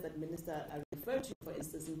figures that Minister referred to, for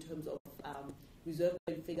instance, in terms of Reserve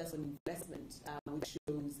Bank figures on investment, which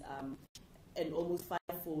shows an almost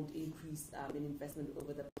 5-fold increase in investment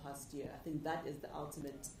over the past year. I think that is the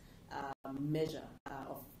ultimate measure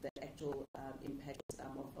of the actual impact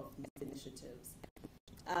of these initiatives.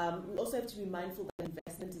 We also have to be mindful that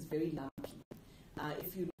investment is very lumpy.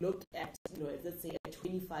 If you look at, let's say a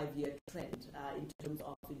 25-year trend in terms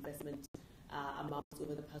of investment amounts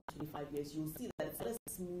over the past 25 years, you'll see that it's not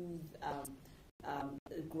a smooth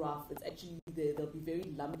graph. It's actually, there'll be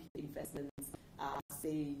very lumpy investments,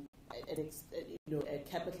 say, a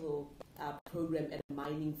capital program at a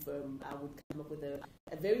mining firm would come up with a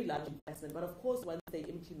very large investment. But of course, once they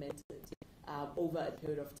implement it over a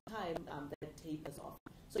period of time, that tapers off.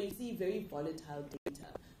 So you see very volatile data.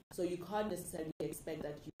 So you can't necessarily expect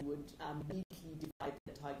that you would neatly divide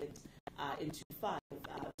the target into 5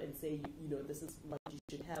 and say, this is what you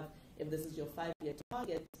should have if this is your 5-year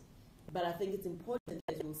target. But I think it's important,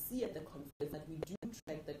 as you'll see at the conference, that we do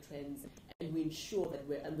track the trends and we ensure that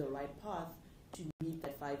we're on the right path to meet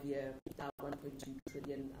that 5-year 1.2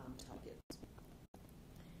 trillion target.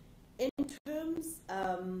 In terms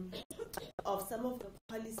of some of the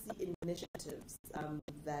policy initiatives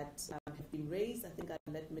that have been raised, I think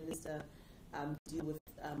I'll let Minister deal with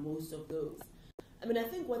most of those. I mean, I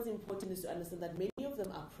think what's important is to understand that many of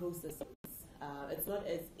them are processes. It's not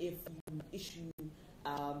as if you issue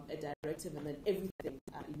a directive and then everything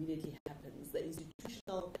immediately happens. The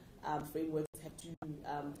institutional frameworks have to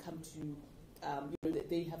come to,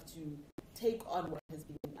 they have to take on what has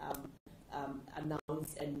been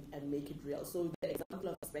announced and make it real. So the example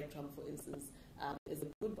of spectrum, for instance, is a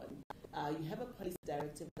good one. You have a policy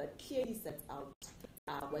directive that clearly sets out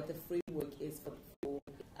what the framework is for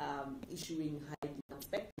issuing high demand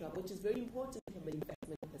spectrum, which is very important from an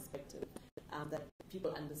investment perspective, that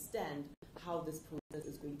people understand how this process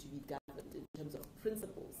is going to be governed in terms of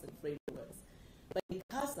principles and frameworks. But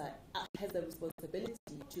ICASA has the responsibility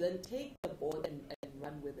to then take the board and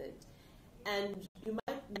run with it. And you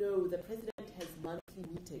might know the President has monthly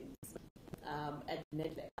meetings at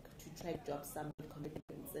NEDLEC to track job summit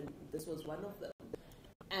commitments, and this was one of them.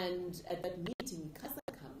 And at that meeting,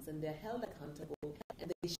 ICASA comes and they're held accountable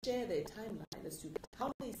and they share their timeline as to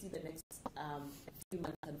how they see the next few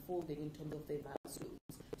months unfolding in terms of their milestones.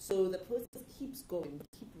 So the process keeps going,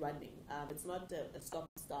 keep running. It's not a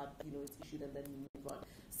stop-start, it's issued and then you move on.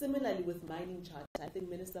 Similarly with mining charter, I think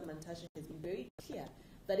Minister Mantashe has been very clear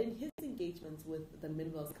that in his engagements with the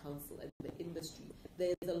Minerals Council and the industry,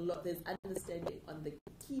 there's understanding on the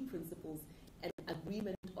key principles and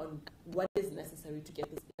agreement on what is necessary to get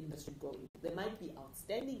this industry going. There might be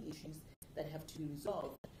outstanding issues that have to be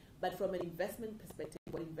resolved, but from an investment perspective,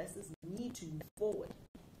 what investors need to move forward,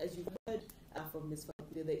 as you've heard from Ms.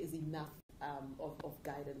 Fakude, there is enough of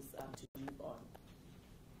guidance to move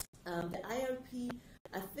on. The IRP,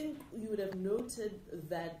 I think you would have noted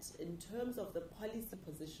that in terms of the policy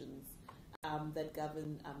positions that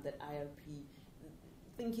govern that IRP,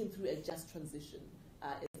 thinking through a just transition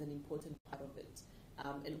is an important part of it.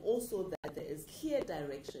 And also that there is clear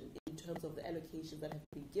direction in terms of the allocations that have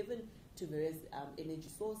been given to various energy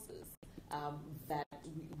sources, that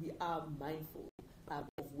we are mindful of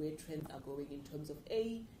where trends are going in terms of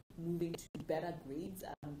moving to better grades,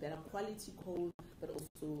 better quality coal, but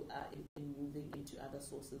also in moving into other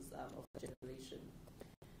sources of generation.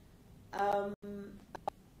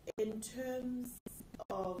 In terms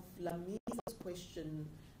of Lamisa's question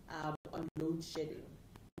on load shedding,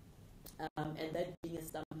 and that being a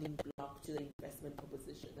stumbling block to the investment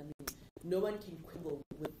proposition. I mean, no one can quibble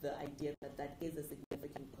with the idea that that is a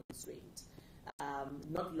significant constraint.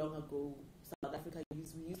 Not long ago, South Africa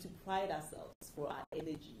we used to pride ourselves for our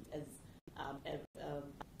energy as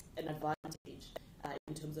an advantage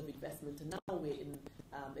in terms of investment, and now we're in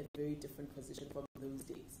a very different position from those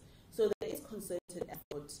days. So there is concerted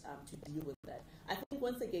effort to deal with that. I think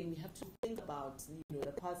once again we have to think about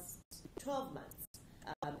the past 12 months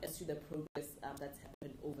as to the progress that's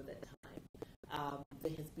happened over that time.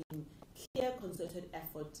 There has been clear concerted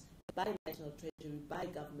effort by National Treasury, by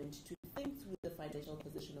government, to think through the financial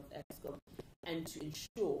position of Eskom and to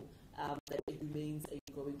ensure that it remains a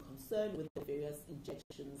growing concern with the various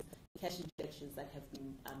cash injections that have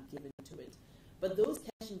been given to it. But those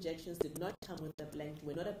cash injections did not come with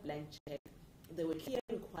were not a blank check. There were clear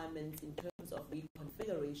requirements in terms of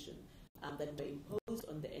reconfiguration that were imposed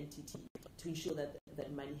on the entity to ensure that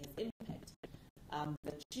that money has impact.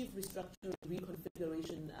 The Chief Restructuring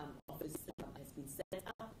Reconfiguration Office has been set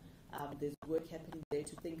up. There's work happening there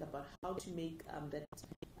to think about how to make that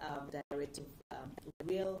directive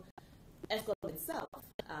real. Eskom itself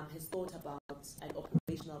has thought about an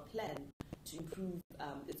operational plan to improve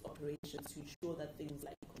its operations, to ensure that things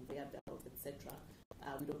like conveyor belts, etc.,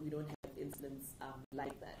 we don't have incidents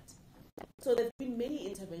like that. So there's been many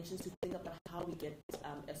interventions to think about how we get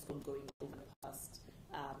Eskom going over the past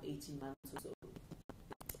 18 months or so.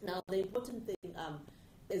 Now, the important thing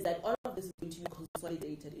is that all of this is going to be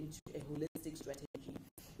consolidated into a holistic strategy,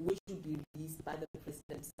 which will be released by the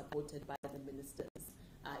President, supported by the ministers,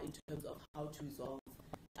 in terms of how to resolve,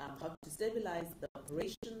 how to stabilize the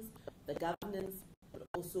operations, the governance, but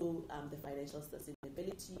also the financial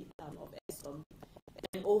sustainability of Eskom,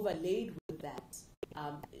 and overlaid with that,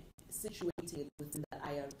 situating it within the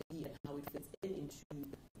IRP and how it fits into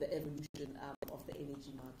the evolution of the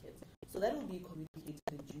energy market. So that will be communicated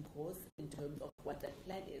in due course in terms of what that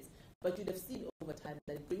plan is. But you'd have seen over time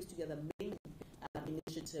that it brings together many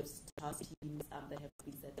initiatives, task teams that have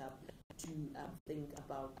been set up to think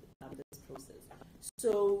about this process.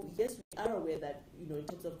 So yes, we are aware that in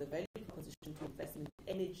terms of the value proposition to investment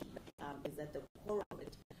in energy is at the core of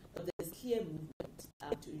it. But there's clear movement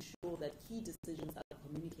to ensure that key decisions are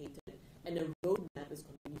communicated and a roadmap is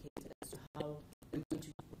communicated as to how we're going to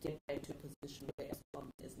get back to a position where Eskom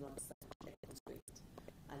is not such a constraint.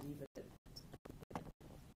 I'll leave it at that.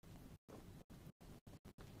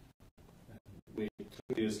 With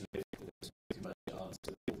 3 years left, that's pretty much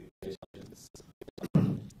answered all the questions.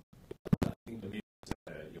 I think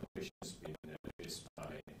your question has been addressed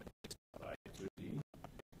by Trudy.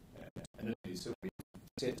 And so we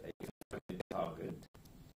set a target,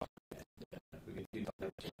 and we're going to do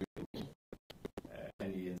that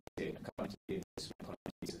and in the countries,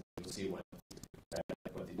 we'll see what the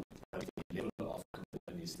level of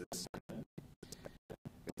commitment is this.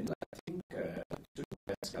 And I think to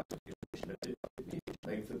ask our question that it needs to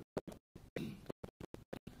make the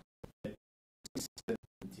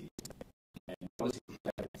certainty and policy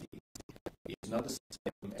clarity is not the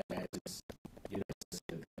same as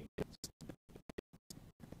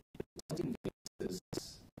investors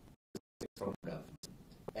from government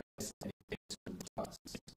as an investment trust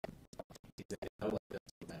is that no one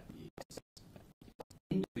does that is.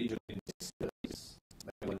 Individual investors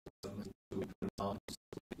may want the government to pronounce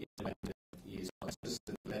in a manner that is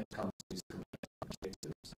consistent with that country's commercial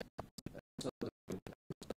objectives. So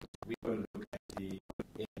we will look at the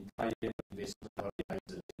entire investment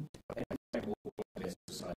horizon and try more or less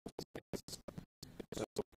society's best. So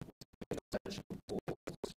such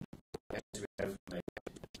reports as we have made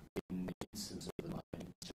in the instance of the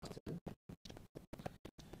mining charter.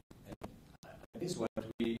 And that is what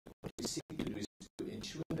we seek to do, is to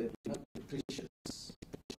ensure that we're not capricious,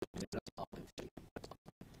 we're not arbitrary.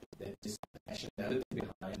 That is the nationality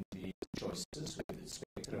behind the choices, whether it's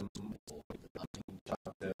spectrum or the mining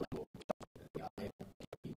charter or the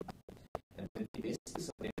IMP. And that the investors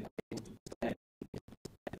are then able to plan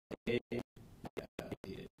their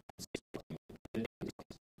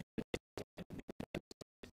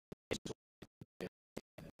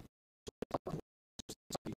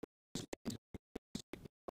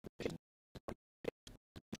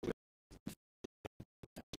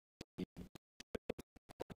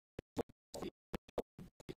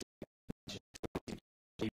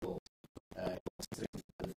people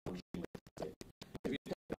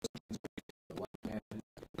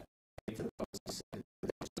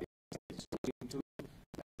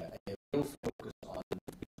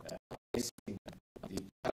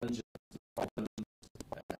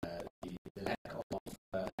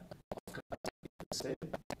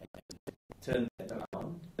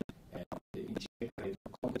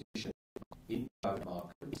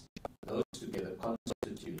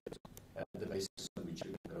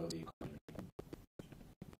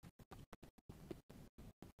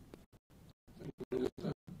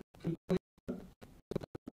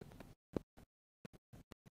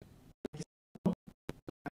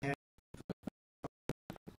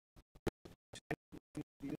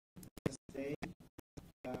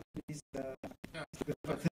these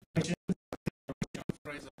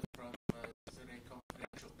Fraser from ZA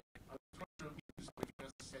Confidential. I was trying to use what you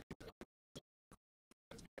just said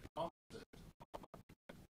has been answered.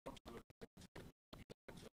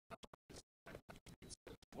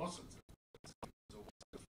 It wasn't a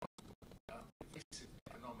evasive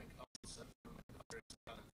economic answer from a very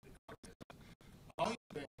talented economist. Are you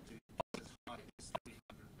going to as high as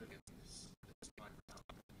 300 billion this time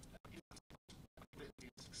round? Will it be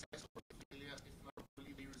a success or a failure? If not, will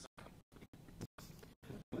you be resigned?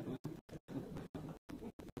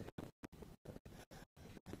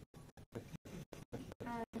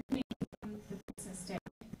 The business day.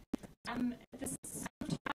 This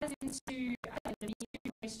ties into the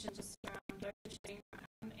new question just around load shedding.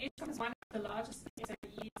 Eskom is one of the largest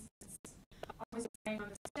SOEs. It's obviously going on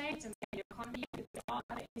the state and the economy, but there are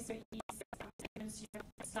other SOEs. As you have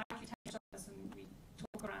slightly touched on this when we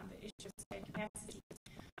talk around the issue of state capacity.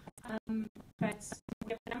 But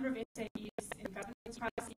we have a number of SOEs in governance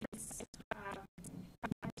crises,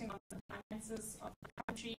 impacting on the finances of the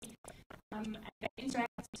country, and they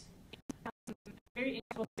interact very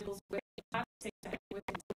integral levels where the private sector and with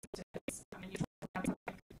incentives. You talk about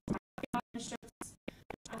public partnerships.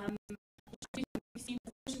 We've seen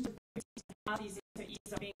sufficient ability to how these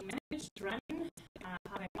SOEs are being managed, run,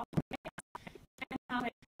 how they operate, and how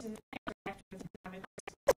they interact with the private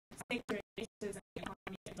sector investors and the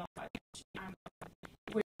economy at large.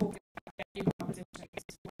 We're talking about value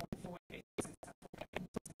propositions for investors and so forth.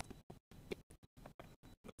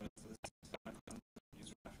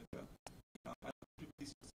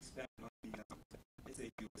 Please expand on the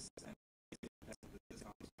SAUs and business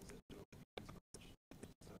councils that you're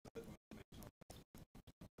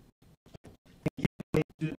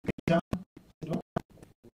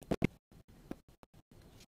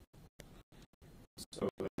So,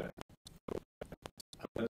 I'm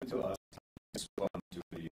going to ask this one to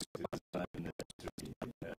the design industry.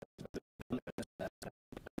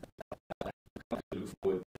 I look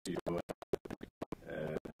forward to your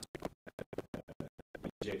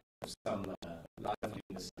inject some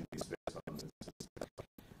liveliness in these press conferences.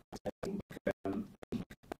 I think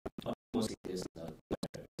almost is not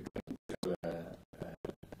going to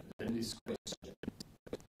Lindy's question.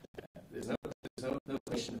 There's no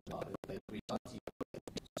question about it that we are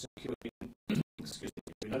securing, excuse me,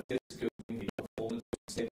 we're not just securing the performance of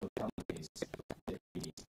stable companies that we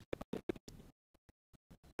need.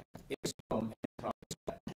 Eskom and private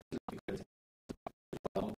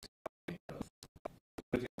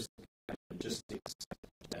because logistics,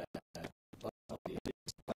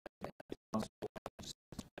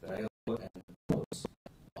 rail and ports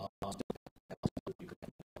are absolutely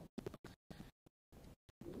critical.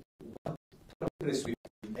 What progress we've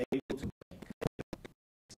been able to make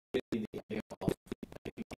in the area of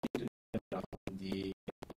getting around the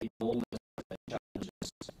enormous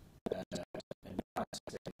challenges and tasks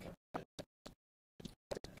that we have.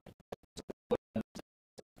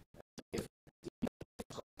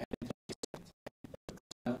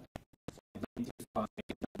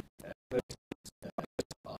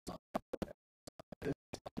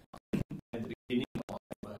 At the beginning of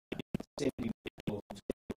sending people to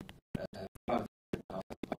private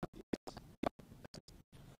parties.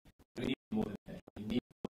 We need more than that. We need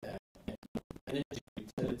energy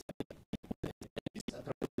utility that is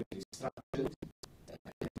appropriately structured.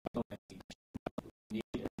 We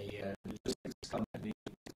need a logistics company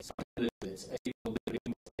that's able to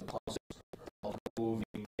bring the cost of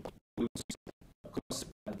moving goods across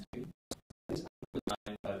the country. Is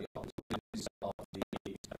underlined by the opportunities of the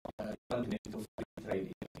continental free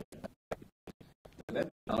trade area. That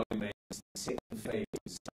now remains the second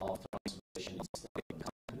phase of transformation in state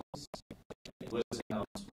companies. It was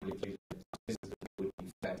announced publicly that the President would in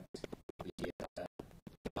fact be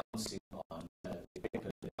announcing on the paper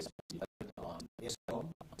that is developed on Eskom.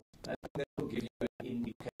 And that will give you an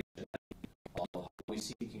indication of how we're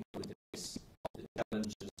seeking to address the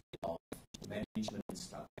challenges of management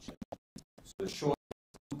structure. So the short,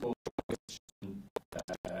 simple question,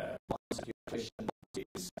 answer to your question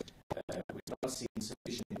is we've not seen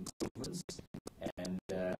sufficient improvements, and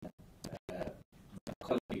my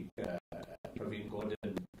colleague Praveen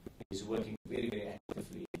Gordon is working very, very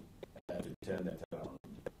actively to turn that around.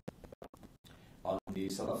 On the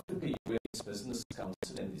South Africa-US Business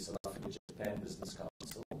Council and the South Africa-Japan Business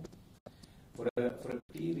Council, for a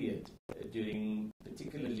period during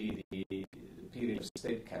particularly the period of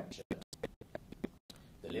state capture,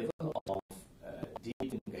 the level of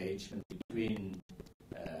deep engagement between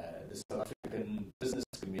the South African business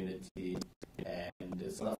community and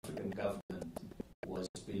the South African government was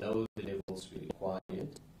below the levels we required,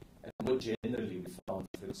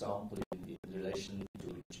 example, in relation to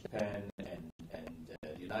Japan and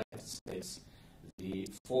the United States, the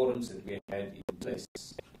forums that we had in place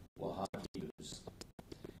were hardly used.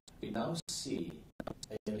 We now see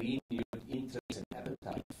a renewed interest and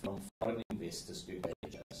appetite from foreign investors to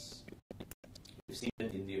engage us. We've seen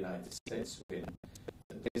it in the United States when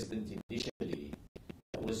the president initially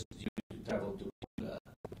was due to travel to Cuba.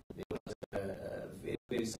 There was a very,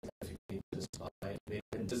 very significant interest by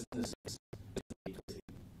American businesses to meet with him.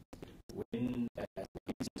 When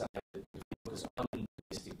he decided to focus on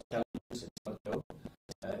domestic challenges and not go,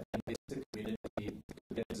 the investor community,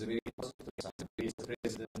 there was a very positive side. The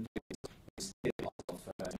president, instead of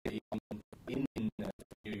being in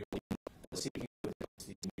New York, was seeking to address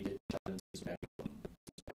the immediate challenges back home.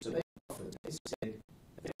 So they offered, they said,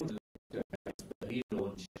 they would like to have a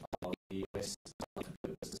relaunch of the West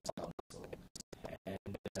Africa Business Council,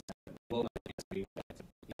 and we'll be doing that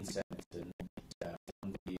in Southampton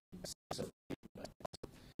on the 6th of November.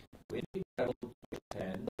 When we traveled to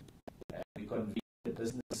Japan, we convened the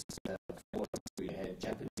business forum. We had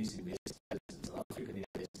Japanese investors and South African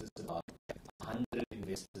investors, about 100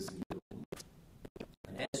 investors in the room.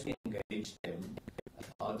 And as we engaged them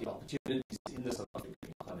about the opportunities in the South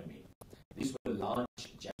African economy, these were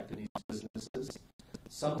large Japanese businesses,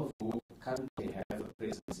 some of whom currently have a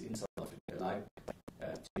presence in South Africa, like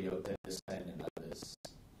Toyota, Nissan, and others.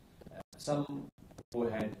 Some who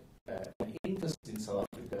had an interest in South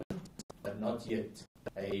Africa, but not yet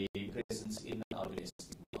a presence in our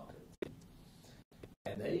domestic market.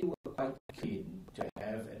 And they were quite keen to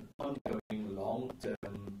have an ongoing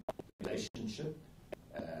long-term relationship,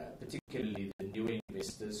 particularly the new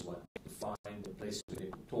investors want to find a place where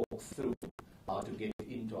they could talk through how to get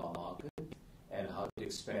into our market and how to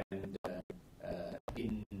expand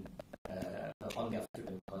on the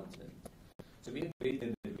African continent. So we agreed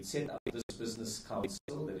that we would set up this business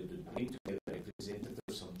council, that it would bring together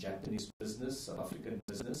representatives from Japanese business, South African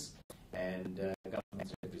business, and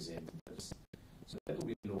government representatives. So that will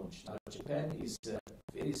be launched. Now, Japan is a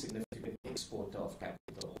very significant exporter of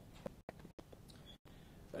capital.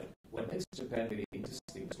 But what makes Japan very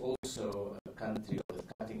interesting is also a country with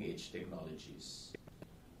cutting-edge technologies.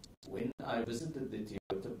 When I visited the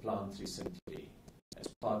Toyota plant recently, as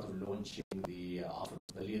part of launching the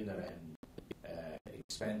R500 million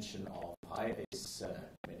expansion of high-ACE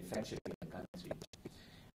manufacturing in the country,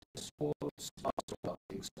 I saw smart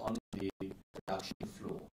robotics on the production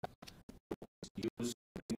floor. Used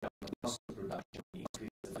to bring down the cost of production,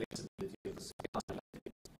 increase the flexibility of the supply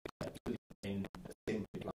line to the main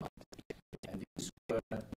assembly plant. And these were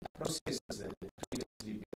processes that had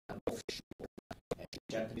previously been done offshore, and the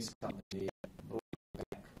Japanese company brought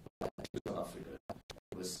back to South Africa.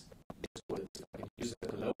 It was, I can use a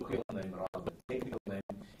colloquial name rather than a technical name,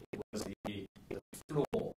 it was the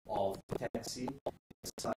floor of the taxi, the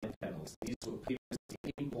side panels. These were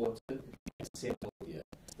previously imported and assembled here.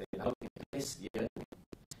 They now in less here,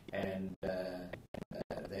 and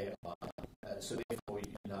they are, so therefore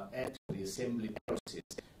you now add to the assembly process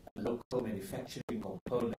a local manufacturing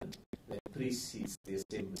component that precedes the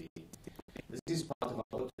assembly. This is part of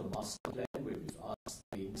our Auto Master Plan, where we've asked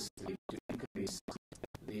the industry to increase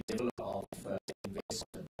the level of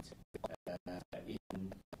investment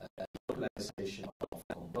in localization of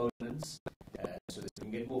components so that we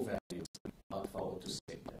can get more value out of our auto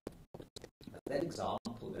sector. That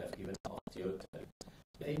example that I've given of Toyota,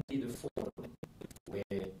 they need a forum where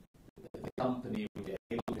the company will be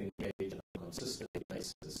able to engage on a consistent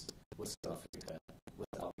basis with South Africa,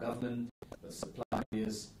 with our government, with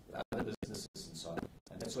suppliers, with other businesses, and so on.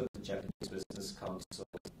 And that's what the Japanese Business Council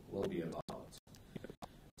will be about.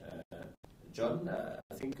 John,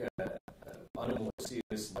 I think on a more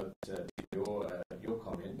serious note, your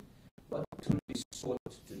comment, what truly sought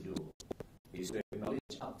to do is to acknowledge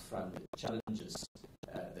upfront the challenges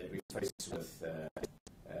that we face with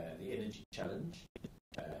the energy challenge,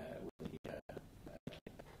 with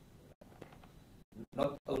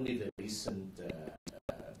not only the recent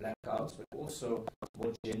blackouts, but also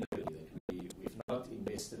more generally that we've not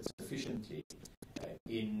invested sufficiently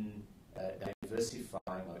in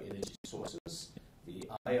diversifying our energy sources. The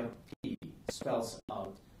IRP spells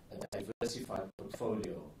out a diversified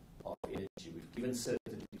portfolio of energy. We've given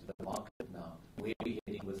certainty to the market now where we're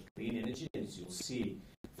heading with green energy, and as you'll see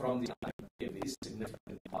from the IRP, a very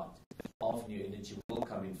significant part of new energy will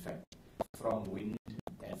come, in fact, from wind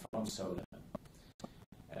and from solar.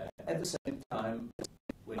 At the same time,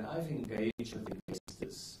 when I've engaged with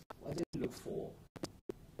investors, what they look for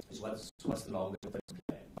is what's the longer term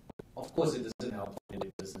plan. Of course, it doesn't help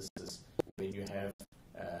many businesses when you have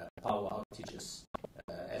power outages,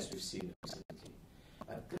 as we've seen recently.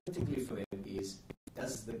 critically for them is,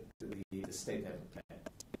 does the state have a plan?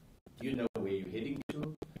 Do you know where you're heading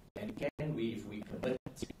to? And can we, if we commit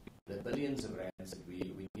the billions of rands that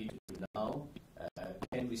we need to do now,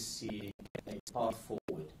 can we see a path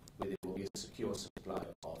forward where there will be a secure supply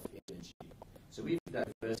of energy? So we've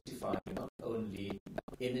diversified not only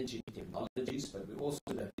energy technologies, but we're also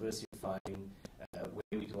diversifying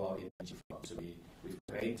where we draw energy from. So we've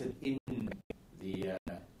created in the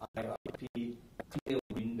IRP clear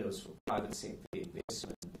windows for private sector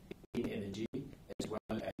investment in energy, as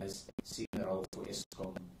well as seeing a role for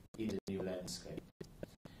ESCOM in the new landscape.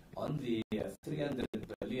 On the 300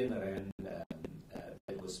 billion rand that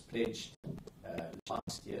was pledged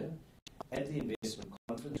last year, at the investment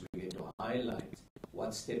conference, we're going to highlight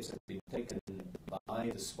what steps have been taken by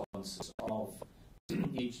the sponsors of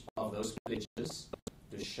each of those pledges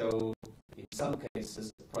to show, in some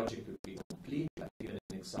cases, the project would be complete. I've given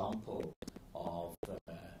an example of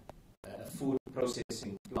a food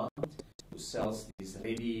processing plant who sells these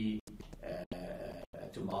ready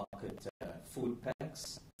to market food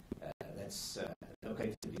packs. That's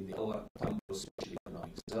located in the Lower Tambo Special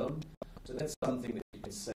Economic Zone. So that's something that you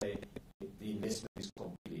can say the investment is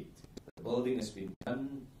complete. The building has been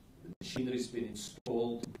done, the machinery has been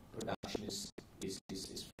installed, production is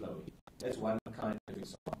flowing. That's one kind of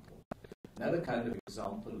example. Another kind of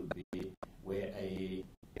example would be where a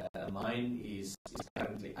mine is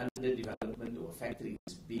currently under development or a factory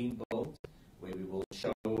is being built, where we will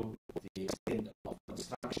show the extent of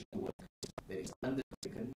construction work that is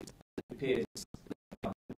undertaken, prepares the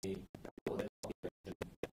company for that operation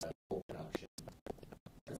for production.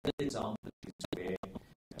 The third example is where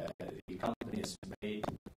the company has made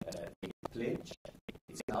a pledge.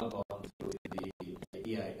 It's now gone through the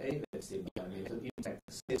EIA, that's the environmental impact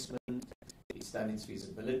assessment. It's done its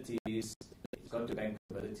feasibilities. It's got to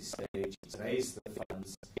bankability stage. It's raised the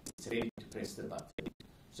funds. It's ready to press the button.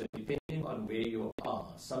 So depending on where you are,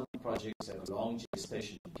 some projects have a long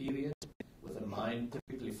gestation period with a mine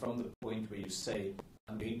typically from the point where you say,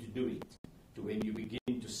 I'm going to do it, to when you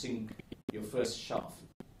begin to sink your first shaft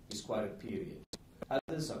is quite a period.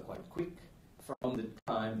 Others are quite quick from the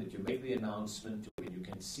time that you make the announcement to when you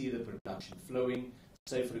can see the production flowing.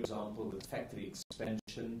 Say, for example, with factory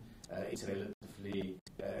expansion, it's relatively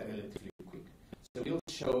quick. So we'll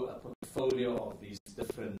show a portfolio of these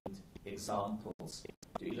different examples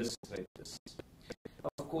to illustrate this.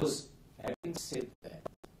 Of course, having said that,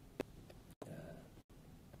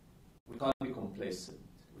 we can't be complacent.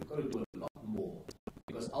 We've got to do a lot more,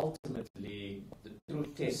 because ultimately the true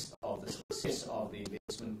test of the success of the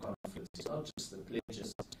investment conference is not just the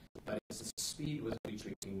pledges, but it's the speed with which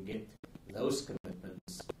we can get those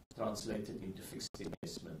commitments translated into fixed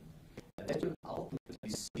investment. And that will ultimately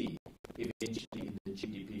see eventually in the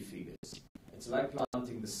GDP figures. It's like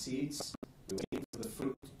planting the seeds. We're waiting for the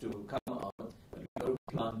fruit to come out, but we don't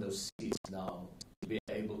plant those seeds now to be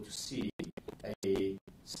able to see a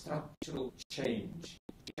structural change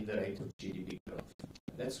in the rate of GDP growth.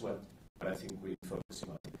 And that's what I think we're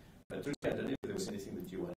focusing on. But Ruchi, I don't know if there was anything that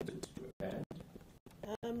you wanted to add.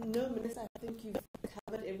 No, Minister, I think you've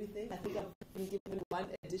covered everything. I think I've been given one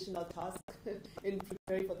additional task in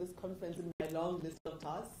preparing for this conference in my long list of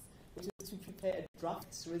tasks, which is to prepare a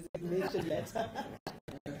draft resignation letter.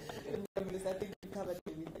 Minister, I think you've covered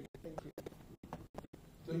everything. Thank you.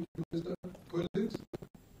 Thank you, Minister. Colleagues,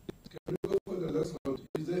 can we go for the last round?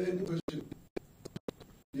 Is there any question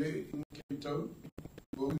here in Cape Town?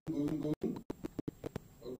 Going.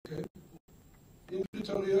 Okay. In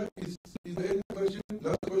Pretoria, is there any question?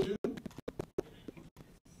 Last question?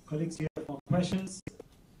 Colleagues here for questions.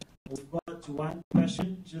 We've got one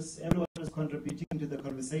question. Just everyone is contributing to the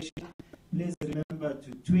conversation. Please remember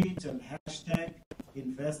to tweet on hashtag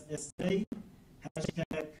InvestSA,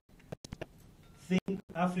 hashtag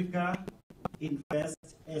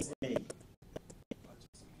ThinkAfricaInvestSA.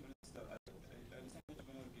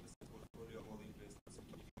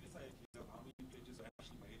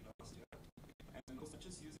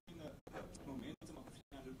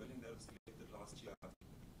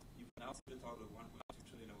 The target of 1.2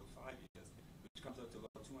 trillion over 5 years, which comes out to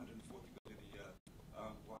about 240 billion a year.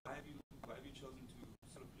 Why have you chosen to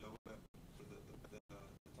sort of lower the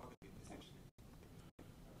target essentially?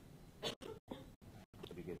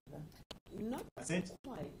 Did you get that? Not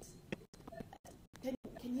quite. Can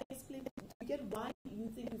you explain? Do you get why you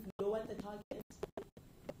think we've lowered the target?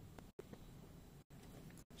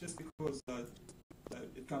 Just because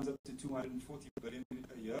it comes up to 240 billion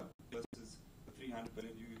a year versus the 300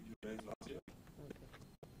 billion you raised last year.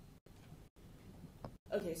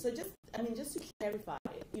 Okay, so just to clarify,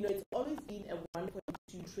 it's always been a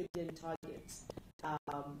 1.2 trillion target.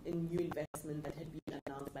 in new investment that had been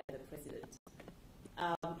announced by the President.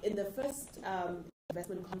 In the first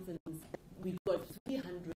investment conference, we got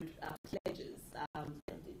 300 pledges,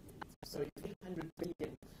 300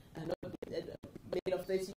 billion, made of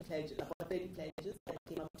 30 pledges, about 30 pledges that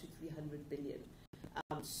came up to 300 billion.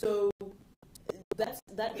 So that's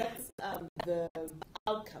the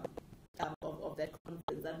outcome of that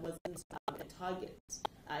conference. That wasn't a target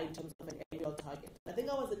in terms of an annual target. I think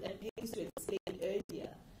I was at pains to explain earlier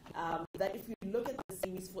that if you look at the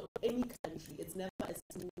series for any country, it's never a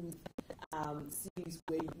smooth series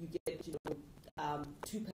where you get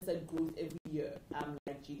 2% growth every year,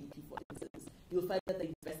 like GDP, for instance. You'll find that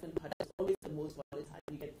the investment part is always the most volatile.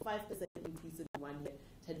 You get 5% increase in 1 year,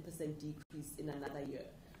 10% decrease in another year.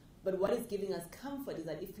 But what is giving us comfort is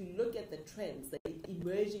that if you look at the trends, the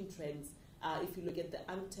emerging trends, if you look at the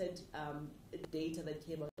UNCTAD data that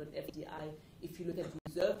came out on FDI, if you look at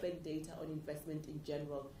Reserve Bank data on investment in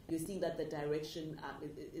general, you're seeing that the direction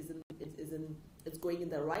is going in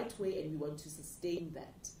the right way, and we want to sustain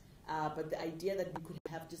that. But the idea that we could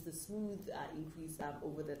have just a smooth increase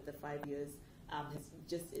over the 5 years has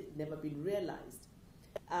just never been realized.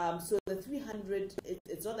 So the 300,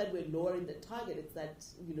 it's not that we're lowering the target, it's that,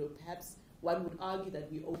 perhaps one would argue that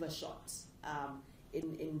we overshot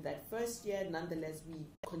in that first year. Nonetheless, we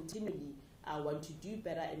continually want to do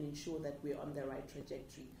better and ensure that we're on the right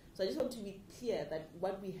trajectory. So I just want to be clear that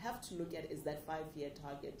what we have to look at is that 5-year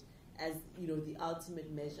target as, the ultimate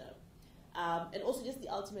measure. And also just the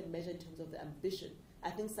ultimate measure in terms of the ambition. I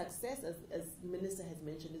think success, as the Minister has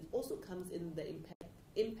mentioned, it also comes in the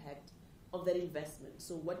impact of that investment.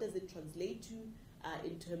 So what does it translate to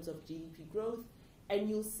in terms of GDP growth? And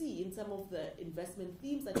you'll see in some of the investment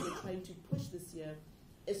themes that we're trying to push this year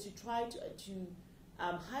is to try to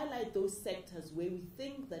highlight those sectors where we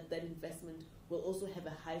think that investment will also have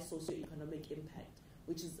a high socioeconomic impact,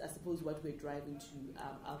 which is, I suppose, what we're driving to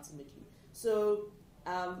ultimately. So,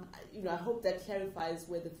 I hope that clarifies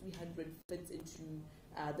where the 300 fits into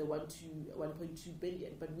the 1.2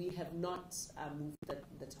 billion, but we have not moved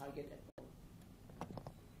the target at all.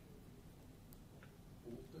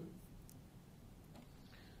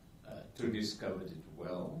 Trudy's covered it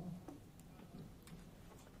well.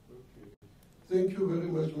 Okay. Thank you very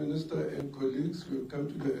much, Minister and colleagues. We've come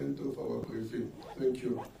to the end of our briefing. Thank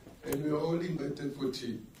you. And we are all invited for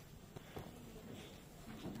tea.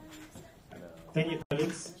 Thank you,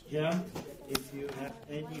 colleagues. Yeah, if you have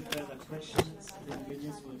any further questions, the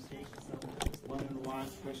unions will take some one-on-one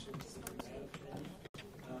questions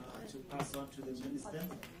to pass on to the minister.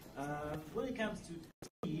 When it comes to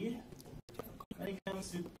tea,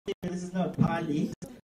 this is not party.